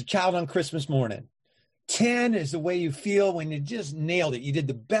 is a child on Christmas morning. 10 is the way you feel when you just nailed it. You did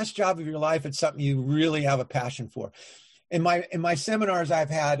the best job of your life at something you really have a passion for. In my seminars, I've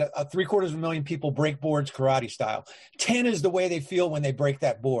had 750,000 people break boards karate style. 10 is the way they feel when they break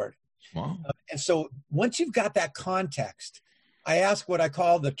that board. Wow. And so once you've got that context, I ask what I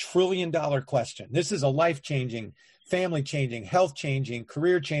call the $1 trillion question. This is a life-changing, family-changing, health-changing,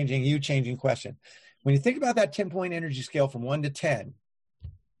 career-changing, you-changing question. When you think about that 10-point energy scale from 1 to 10,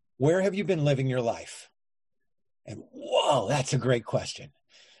 where have you been living your life? And whoa, that's a great question.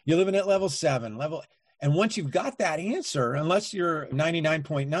 You're living at level 7, and once you've got that answer, unless you're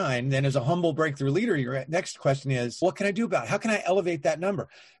 99.9, then as a humble breakthrough leader, your next question is, what can I do about it? How can I elevate that number?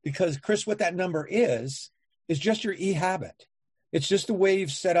 Because Chris, what that number is just your e-habit. It's just the way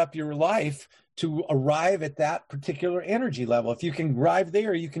you've set up your life to arrive at that particular energy level. If you can arrive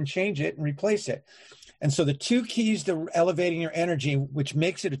there, you can change it and replace it. And so the 2 keys to elevating your energy, which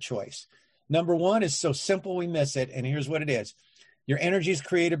makes it a choice. Number 1 is so simple we miss it. And here's what it is. Your energy is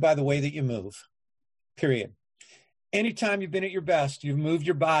created by the way that you move, period. Anytime you've been at your best, you've moved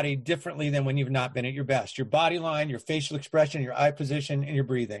your body differently than when you've not been at your best. Your body line, your facial expression, your eye position, and your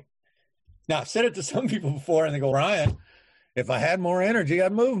breathing. Now, I've said it to some people before, and they go, Ryan, if I had more energy,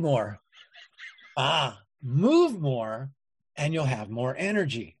 I'd move more. Move more, and you'll have more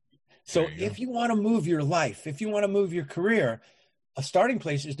energy. So if you want to move your life, if you want to move your career, a starting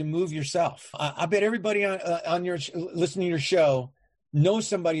place is to move yourself. I bet everybody on your listening to your show knows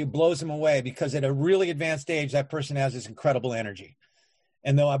somebody who blows them away because at a really advanced age, that person has this incredible energy.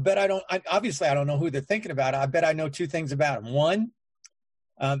 And though I bet I don't know who they're thinking about, I bet I know 2 things about them. One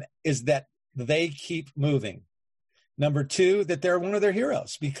is that they keep moving. Number 2, that they're one of their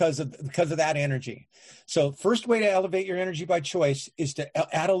heroes because of that energy. So first way to elevate your energy by choice is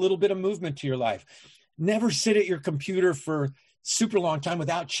to add a little bit of movement to your life. Never sit at your computer for super long time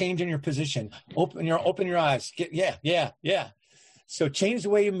without changing your position. Open your eyes. Yeah. So change the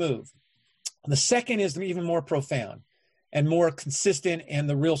way you move. The second is even more profound and more consistent and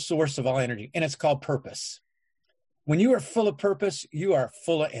the real source of all energy. And it's called purpose. When you are full of purpose, you are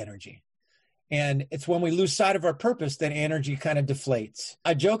full of energy. And it's when we lose sight of our purpose that energy kind of deflates.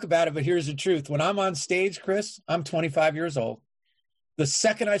 I joke about it, but here's the truth. When I'm on stage, Chris, I'm 25 years old. The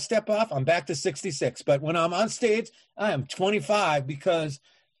second I step off, I'm back to 66. But when I'm on stage, I am 25 because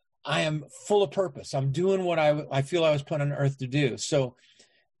I am full of purpose. I'm doing what I feel I was put on earth to do. So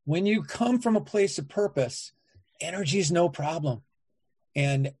when you come from a place of purpose, energy is no problem.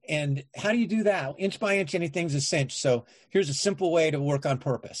 And how do you do that? Inch by inch, anything's a cinch. So here's a simple way to work on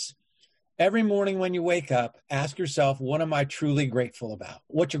purpose. Every morning when you wake up, ask yourself, what am I truly grateful about?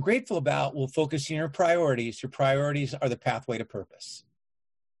 What you're grateful about will focus on your priorities. Your priorities are the pathway to purpose.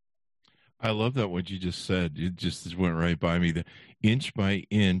 I love that what you just said. It just went right by me. The inch by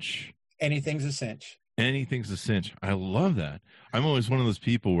inch. Anything's a cinch. Anything's a cinch. I love that. I'm always one of those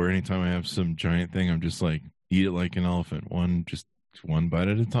people where anytime I have some giant thing, I'm just like, eat it like an elephant. One bite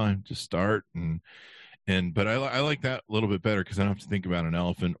at a time. Just start but I like that a little bit better because I don't have to think about an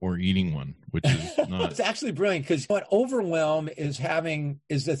elephant or eating one, which is not. It's actually brilliant because what overwhelm is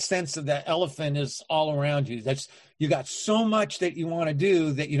the sense of that elephant is all around you. You got so much that you want to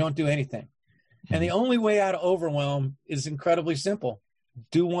do that you don't do anything. And the only way out of overwhelm is incredibly simple.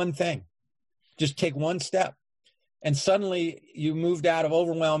 Do one thing. Just take one step. And suddenly you moved out of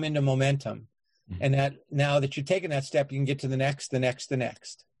overwhelm into momentum. And that now that you're taking that step, you can get to the next.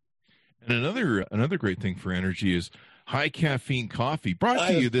 And another great thing for energy is high caffeine coffee. Brought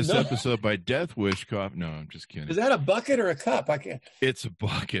to you this episode by Death Wish Coffee. No, I'm just kidding. Is that a bucket or a cup? I can't. It's a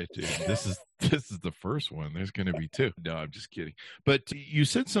bucket, dude. This is the first one. There's going to be 2. No, I'm just kidding. But you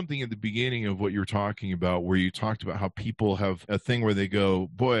said something at the beginning of what you were talking about, where you talked about how people have a thing where they go,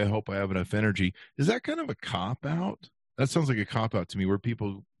 "Boy, I hope I have enough energy." Is that kind of a cop out? That sounds like a cop out to me, where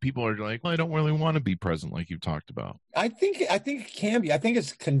people are like, well, I don't really want to be present, like you talked about. I think it can be. I think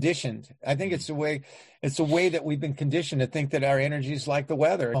it's conditioned. I think it's the way that we've been conditioned to think that our energy is like the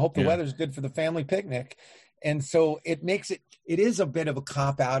weather. I hope the weather's good for the family picnic. And so it is a bit of a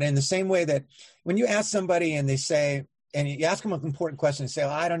cop out in the same way that when you ask somebody and they say, and you ask them an important question and say,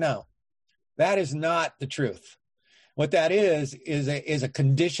 well, I don't know. That is not the truth. What that is a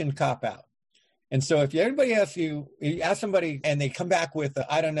conditioned cop out. And so if everybody asks you ask somebody and they come back with,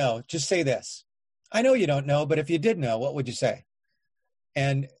 I don't know, just say this. I know you don't know, but if you did know, what would you say?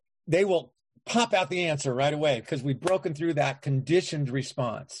 And they will pop out the answer right away because we've broken through that conditioned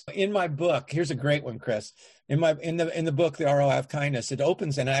response. In my book, here's a great one, Chris. In the book, The ROI of Kindness, it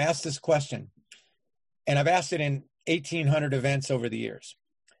opens and I ask this question. And I've asked it in 1,800 events over the years.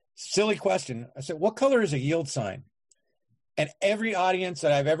 Silly question. I said, what color is a yield sign? And every audience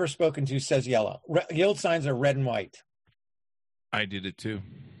that I've ever spoken to says yellow. Yield signs are red and white. I did it too.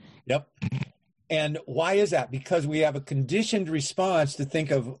 Yep. And why is that? Because we have a conditioned response to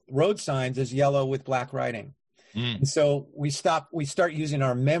think of road signs as yellow with black writing. And so we start using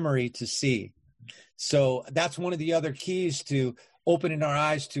our memory to see. So that's one of the other keys to opening our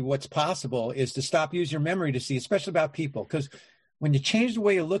eyes to what's possible, is to stop using your memory to see, especially about people. Because when you change the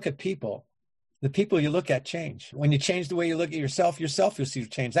way you look at people, the people you look at change. When you change the way you look at yourself, you'll see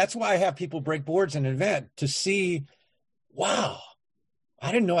change. That's why I have people break boards in an event, to see, wow,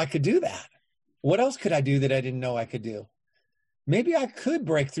 I didn't know I could do that. What else could I do that I didn't know I could do? Maybe I could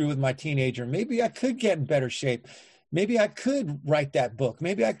break through with my teenager. Maybe I could get in better shape. Maybe I could write that book.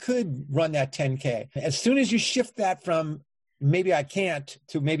 Maybe I could run that 10K. As soon as you shift that from maybe I can't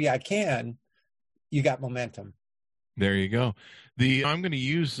to maybe I can, you got momentum. There you go. I'm going to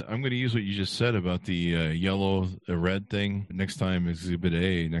use what you just said about the yellow, red thing. Next time, Exhibit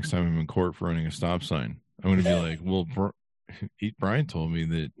A. Next time I'm in court for running a stop sign, I'm going to be like, well, Brian told me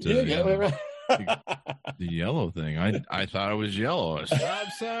that the yellow thing. I thought it was yellow. A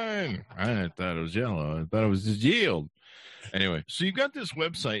stop sign. I thought it was yellow. I thought it was just yield. Anyway, so you've got this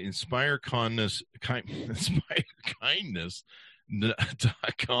website,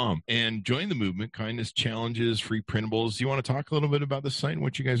 inspirekindness.com, and join the movement. Kindness challenges, free printables. You want to talk a little bit about the site and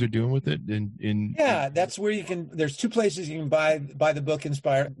what you guys are doing with it? That's where you can. There's two places you can buy the book,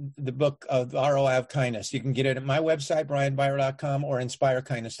 the book of ROI of Kindness. You can get it at my website, brianbiro.com, or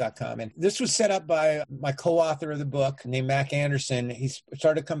inspirekindness.com. And this was set up by my co-author of the book, named Mac Anderson. He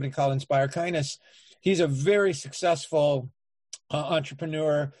started a company called Inspire Kindness. He's a very successful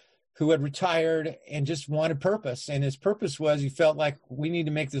entrepreneur who had retired and just wanted purpose. And his purpose was, he felt like we need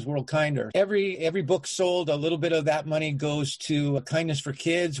to make this world kinder. Every book sold, a little bit of that money goes to Kindness for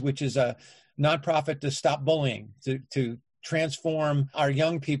Kids, which is a nonprofit to stop bullying, to transform our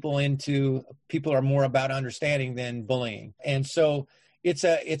young people into people who are more about understanding than bullying. And so it's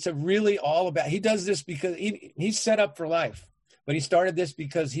a really all about, he does this because he's set up for life, but he started this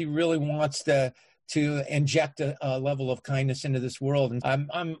because he really wants to inject a level of kindness into this world. And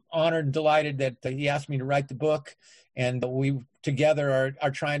I'm honored and delighted that he asked me to write the book, and we together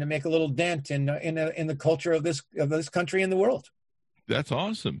are trying to make a little dent in the culture of this country and the world. That's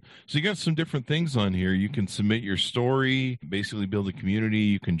awesome. So you got some different things on here. You can submit your story, basically build a community.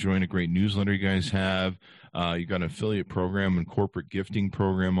 You can join a great newsletter you guys have. You got an affiliate program and corporate gifting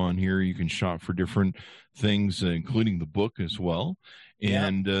program on here. You can shop for different things, including the book as well.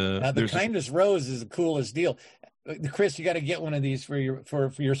 And the Kindness Rose is the coolest deal. Chris, you got to get one of these for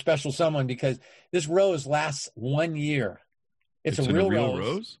your special someone, because this rose lasts 1 year. It's a real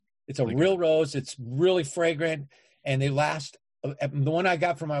rose. It's a real rose. It's really fragrant, and they last. The one I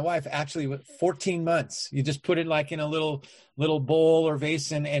got for my wife actually 14 months. You just put it like in a little bowl or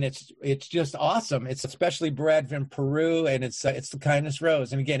vase, and it's just awesome. It's especially bred from Peru, and it's the Kindness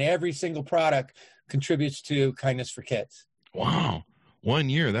Rose. And again, every single product contributes to Kindness for Kids. Wow.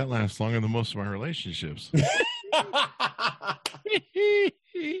 1 year, that lasts longer than most of my relationships.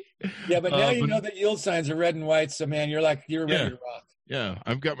 Yeah, but now you know that yield signs are red and white, so man, you're ready to rock. Yeah,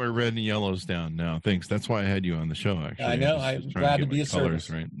 I've got my red and yellows down now. Thanks. That's why I had you on the show, actually. I know. I'm glad to be of service.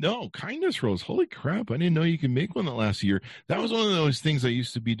 Right. No, Kindness Rose. Holy crap. I didn't know you could make one that lasts a year. That was one of those things I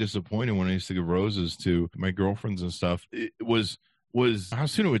used to be disappointed when I used to give roses to my girlfriends and stuff. It was how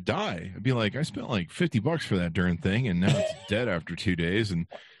soon it would die. I'd be like, I spent like $50 for that darn thing, and now it's dead after 2 days. And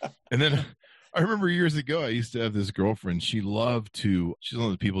then I remember years ago, I used to have this girlfriend. She's one of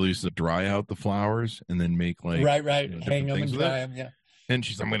the people who used to dry out the flowers and then make like hang them and dry them. Yeah. And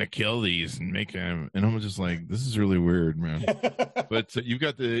she's, I'm going to kill these and make them. And I'm just like, this is really weird, man. But you've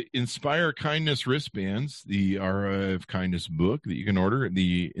got the Inspire Kindness wristbands, the ROI of Kindness book that you can order,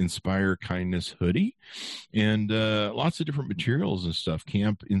 the Inspire Kindness hoodie, and lots of different materials and stuff.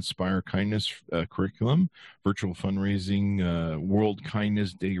 Camp Inspire Kindness curriculum, virtual fundraising, World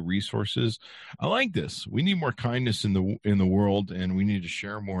Kindness Day resources. I like this. We need more kindness in the world, and we need to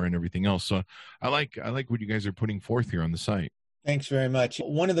share more and everything else. So I like what you guys are putting forth here on the site. Thanks very much.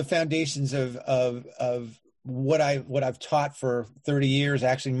 One of the foundations of what I've taught for 30 years,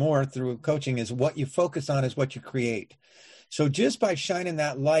 actually more through coaching, is what you focus on is what you create. So just by shining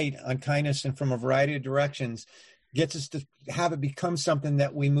that light on kindness and from a variety of directions gets us to have it become something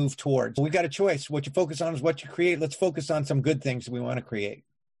that we move towards. We got a choice. What you focus on is what you create. Let's focus on some good things we want to create.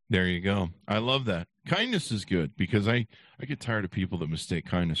 There you go. I love that. Kindness is good, because I get tired of people that mistake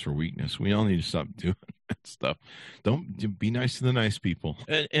kindness for weakness. We all need to stop doing that stuff. Don't be nice to the nice people.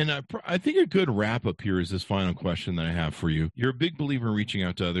 And I think a good wrap up here is this final question that I have for you. You're a big believer in reaching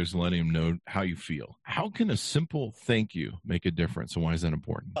out to others and letting them know how you feel. How can a simple thank you make a difference, and why is that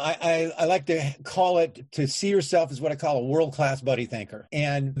important? I like to call it, to see yourself as what I call a world-class buddy thanker.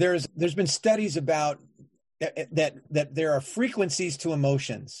 And there's been studies about that there are frequencies to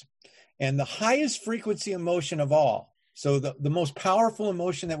emotions. And the highest frequency emotion of all So the most powerful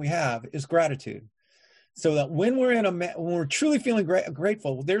emotion that we have is gratitude. So that when we're truly feeling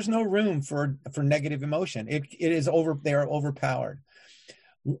grateful, there's no room for negative emotion. They are overpowered.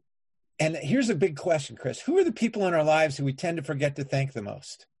 And here's a big question, Chris. Who are the people in our lives who we tend to forget to thank the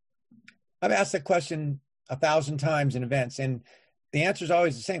most? I've asked that question 1,000 times in events, and the answer is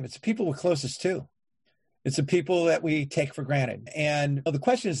always the same. It's the people we're closest to. It's the people that we take for granted. And the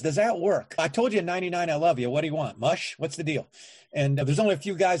question is, does that work? I told you in 99, I love you. What do you want? Mush? What's the deal? And there's only a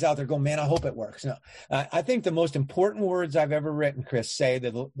few guys out there going, man, I hope it works. No, I think the most important words I've ever written, Chris, say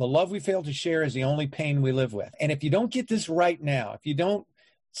that the love we fail to share is the only pain we live with. And if you don't get this right now, if you don't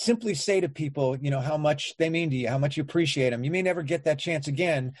simply say to people, how much they mean to you, how much you appreciate them, you may never get that chance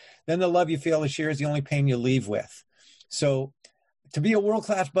again. Then the love you fail to share is the only pain you leave with. So to be a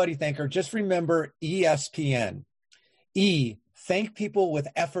world-class buddy thanker, just remember ESPN. E, thank people with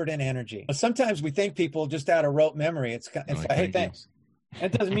effort and energy. Sometimes we thank people just out of rote memory. It's like, hey, thanks.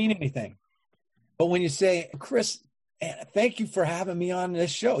 That doesn't mean anything. But when you say, Chris, thank you for having me on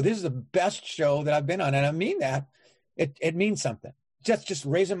this show. This is the best show that I've been on. And I mean that. It means something. Just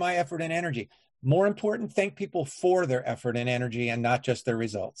raising my effort and energy. More important, thank people for their effort and energy and not just their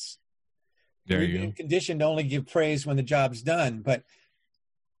results. There you go. Conditioned to only give praise when the job's done. But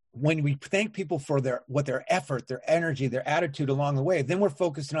when we thank people for their effort, their energy, their attitude along the way, then we're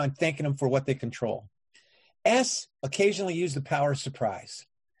focusing on thanking them for what they control. S, occasionally use the power of surprise.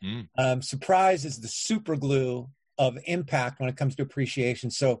 Surprise is the super glue of impact when it comes to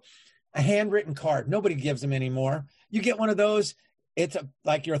appreciation. So a handwritten card, nobody gives them anymore. You get one of those, it's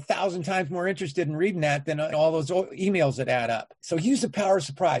like you're 1,000 times more interested in reading that than all those emails that add up. So use the power of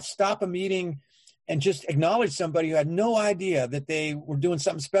surprise. Stop a meeting and just acknowledge somebody who had no idea that they were doing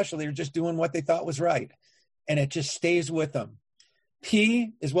something special. They were just doing what they thought was right. And it just stays with them.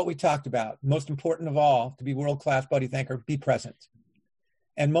 P is what we talked about. Most important of all, to be world-class buddy thanker, be present.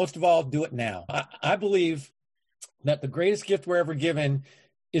 And most of all, do it now. I believe that the greatest gift we're ever given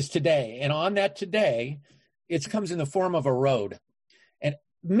is today. And on that today, it comes in the form of a road. And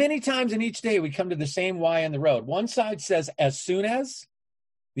many times in each day, we come to the same Y in the road. One side says, as soon as,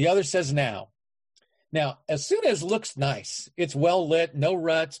 the other says now. Now, as soon as looks nice. It's well lit, no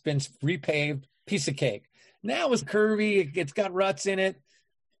ruts, been repaved, piece of cake. Now it's curvy, it's got ruts in it.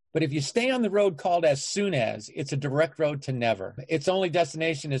 But if you stay on the road called as soon as, it's a direct road to never. Its only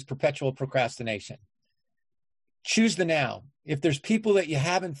destination is perpetual procrastination. Choose the now. If there's people that you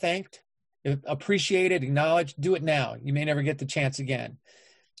haven't thanked, appreciated, acknowledged, do it now. You may never get the chance again.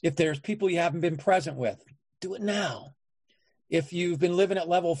 If there's people you haven't been present with, do it now. If you've been living at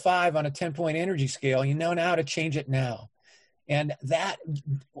level 5 on a 10-point energy scale, you know how to change it now. And that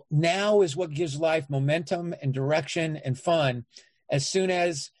now is what gives life momentum and direction and fun. As soon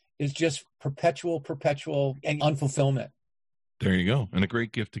as is just perpetual and unfulfillment. There you go. And a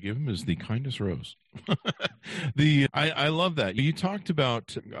great gift to give him is the kindness rose. I love that. You talked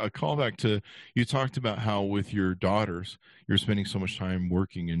about a callback to, you talked about how with your daughters, you're spending so much time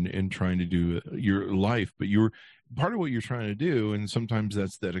working and trying to do your life, but you're part of what you're trying to do. And sometimes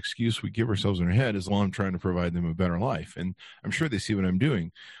that's that excuse we give ourselves in our head is, well, I'm trying to provide them a better life. And I'm sure they see what I'm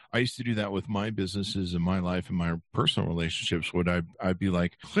doing. I used to do that with my businesses and my life and my personal relationships. I'd be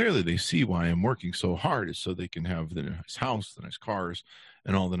like, clearly they see why I'm working so hard is so they can have the nice house, the nice cars,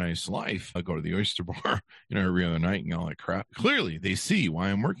 and all the nice life. I go to the oyster bar, every other night and all that crap. Clearly they see why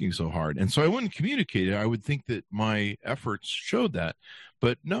I'm working so hard. And so I wouldn't communicate it. I would think that my efforts showed that.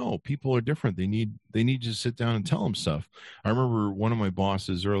 But no, people are different. They need you to sit down and tell them stuff. I remember one of my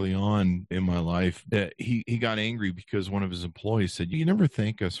bosses early on in my life that he got angry because one of his employees said, you never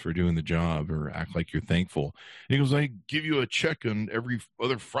thank us for doing the job or act like you're thankful. And he goes, I give you a check on every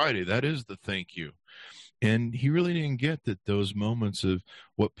other Friday. That is the thank you. And he really didn't get that those moments of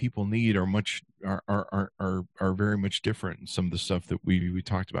what people need are very much different. And some of the stuff that we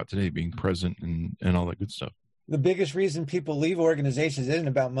talked about today, being present and all that good stuff. The biggest reason people leave organizations isn't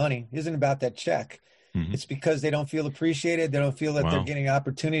about money, isn't about that check. Mm-hmm. It's because they don't feel appreciated. They don't feel that they're getting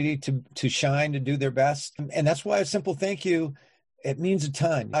opportunity to shine, to do their best. And that's why a simple thank you, it means a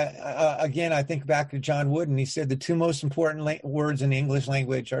ton. I think back to John Wooden. He said the two most important words in the English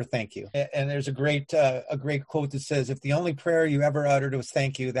language are thank you. And there's a great quote that says, if the only prayer you ever uttered was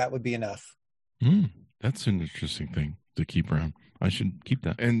thank you, that would be enough. That's an interesting thing to keep around. I should keep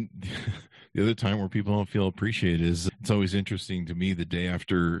that. And the other time where people don't feel appreciated is, it's always interesting to me, the day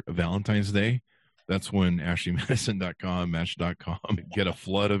after Valentine's Day. That's when AshleyMadison.com, Match.com get a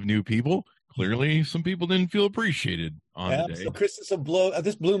flood of new people. Clearly, some people didn't feel appreciated on the day. So, Chris,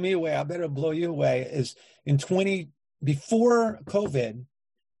 this blew me away. I bet it'll blow you away. Before COVID,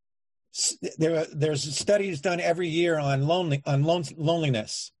 There's studies done every year on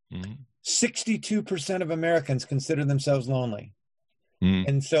loneliness. Mm-hmm. 62% of Americans consider themselves lonely. Mm-hmm.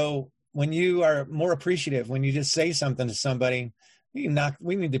 And so when you are more appreciative, when you just say something to somebody, we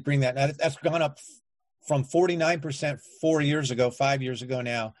need to bring that. That's gone up from 49% 5 years ago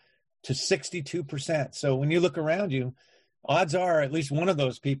now, to 62%. So when you look around you, odds are at least one of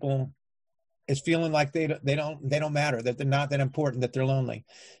those people is feeling like they don't matter, that they're not that important, that they're lonely.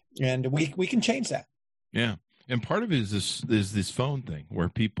 And we can change that. Yeah. And part of it is this phone thing where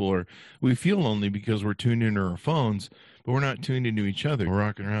we feel lonely because we're tuned into our phones, but we're not tuned into each other. We're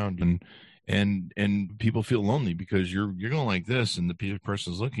rocking around and people feel lonely because you're going like this, and the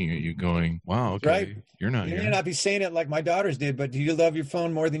person's looking at you going, wow, okay, right. You're not You here. may not be saying it like my daughters did, but do you love your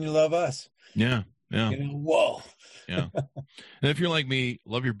phone more than you love us? Yeah. Yeah. Whoa. Yeah. And if you're like me,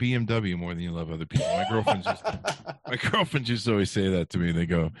 love your BMW more than you love other people. My girlfriends used to always say that to me. They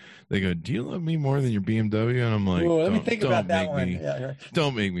go, do you love me more than your BMW? And I'm like, let me think about that one.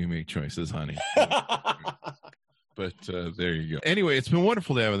 Don't make me make choices, honey. But there you go. Anyway, it's been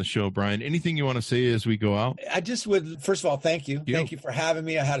wonderful to have on the show, Brian. Anything you want to say as we go out? I just would, first of all, thank you. Thank you for having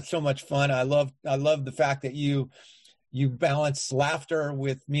me. I had so much fun. I love the fact that you balance laughter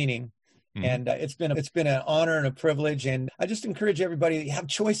with meaning. Mm-hmm. And it's been an honor and a privilege. And I just encourage everybody to have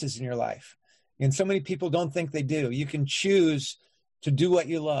choices in your life. And so many people don't think they do. You can choose to do what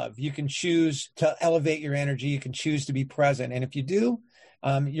you love. You can choose to elevate your energy. You can choose to be present. And if you do,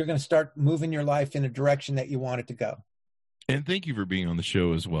 you're going to start moving your life in a direction that you want it to go. And thank you for being on the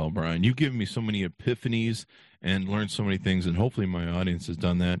show as well, Brian. You've given me so many epiphanies and learned so many things, and hopefully my audience has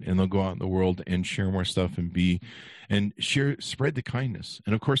done that, and they'll go out in the world and share more stuff and spread the kindness.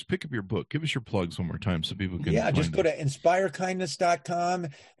 And of course, pick up your book. Give us your plugs one more time so people can. Yeah, just go to inspirekindness.com,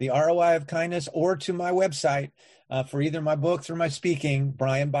 the ROI of kindness, or to my website for either my books or my speaking,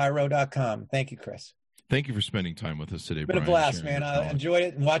 brianbiro.com. Thank you, Chris. Thank you for spending time with us today, It's been Brian, a blast, man. I enjoyed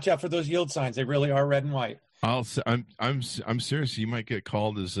it. And watch out for those yield signs. They really are red and white. I'm serious. You might get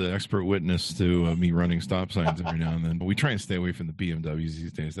called as an expert witness to me running stop signs every now and then. But we try and stay away from the BMWs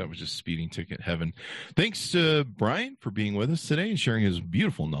these days. That was just speeding ticket heaven. Thanks to Brian for being with us today and sharing his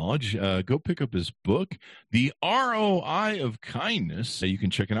beautiful knowledge. Go pick up his book, The ROI of Kindness. You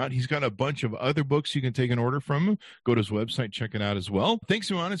can check it out. He's got a bunch of other books you can take an order from him. Go to his website, check it out as well. Thanks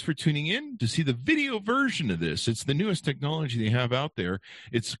to Honest for tuning in to see the video version of this. It's the newest technology they have out there.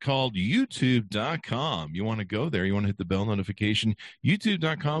 It's called YouTube.com. You want to go there, you want to hit the bell notification,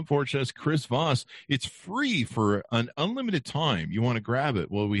 youtube.com/Chris Voss. It's free for an unlimited time. You want to grab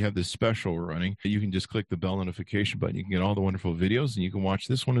it. Well, we have this special running. You can just click the bell notification button. You can get all the wonderful videos, and you can watch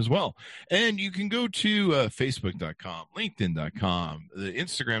this one as well. And you can go to facebook.com, linkedin.com,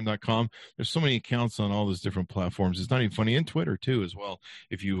 instagram.com. There's so many accounts on all those different platforms. It's not even funny. And Twitter too as well,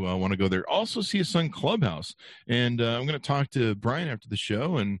 if you want to go there. Also see us on Clubhouse. And I'm going to talk to Brian after the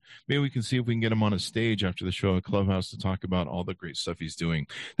show, and maybe we can see if we can get him on a stage after the show at Clubhouse to talk about all the great stuff he's doing.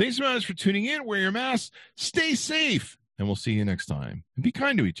 Thanks so much for tuning in. Wear your mask, stay safe, and we'll see you next time. And be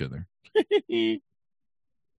kind to each other.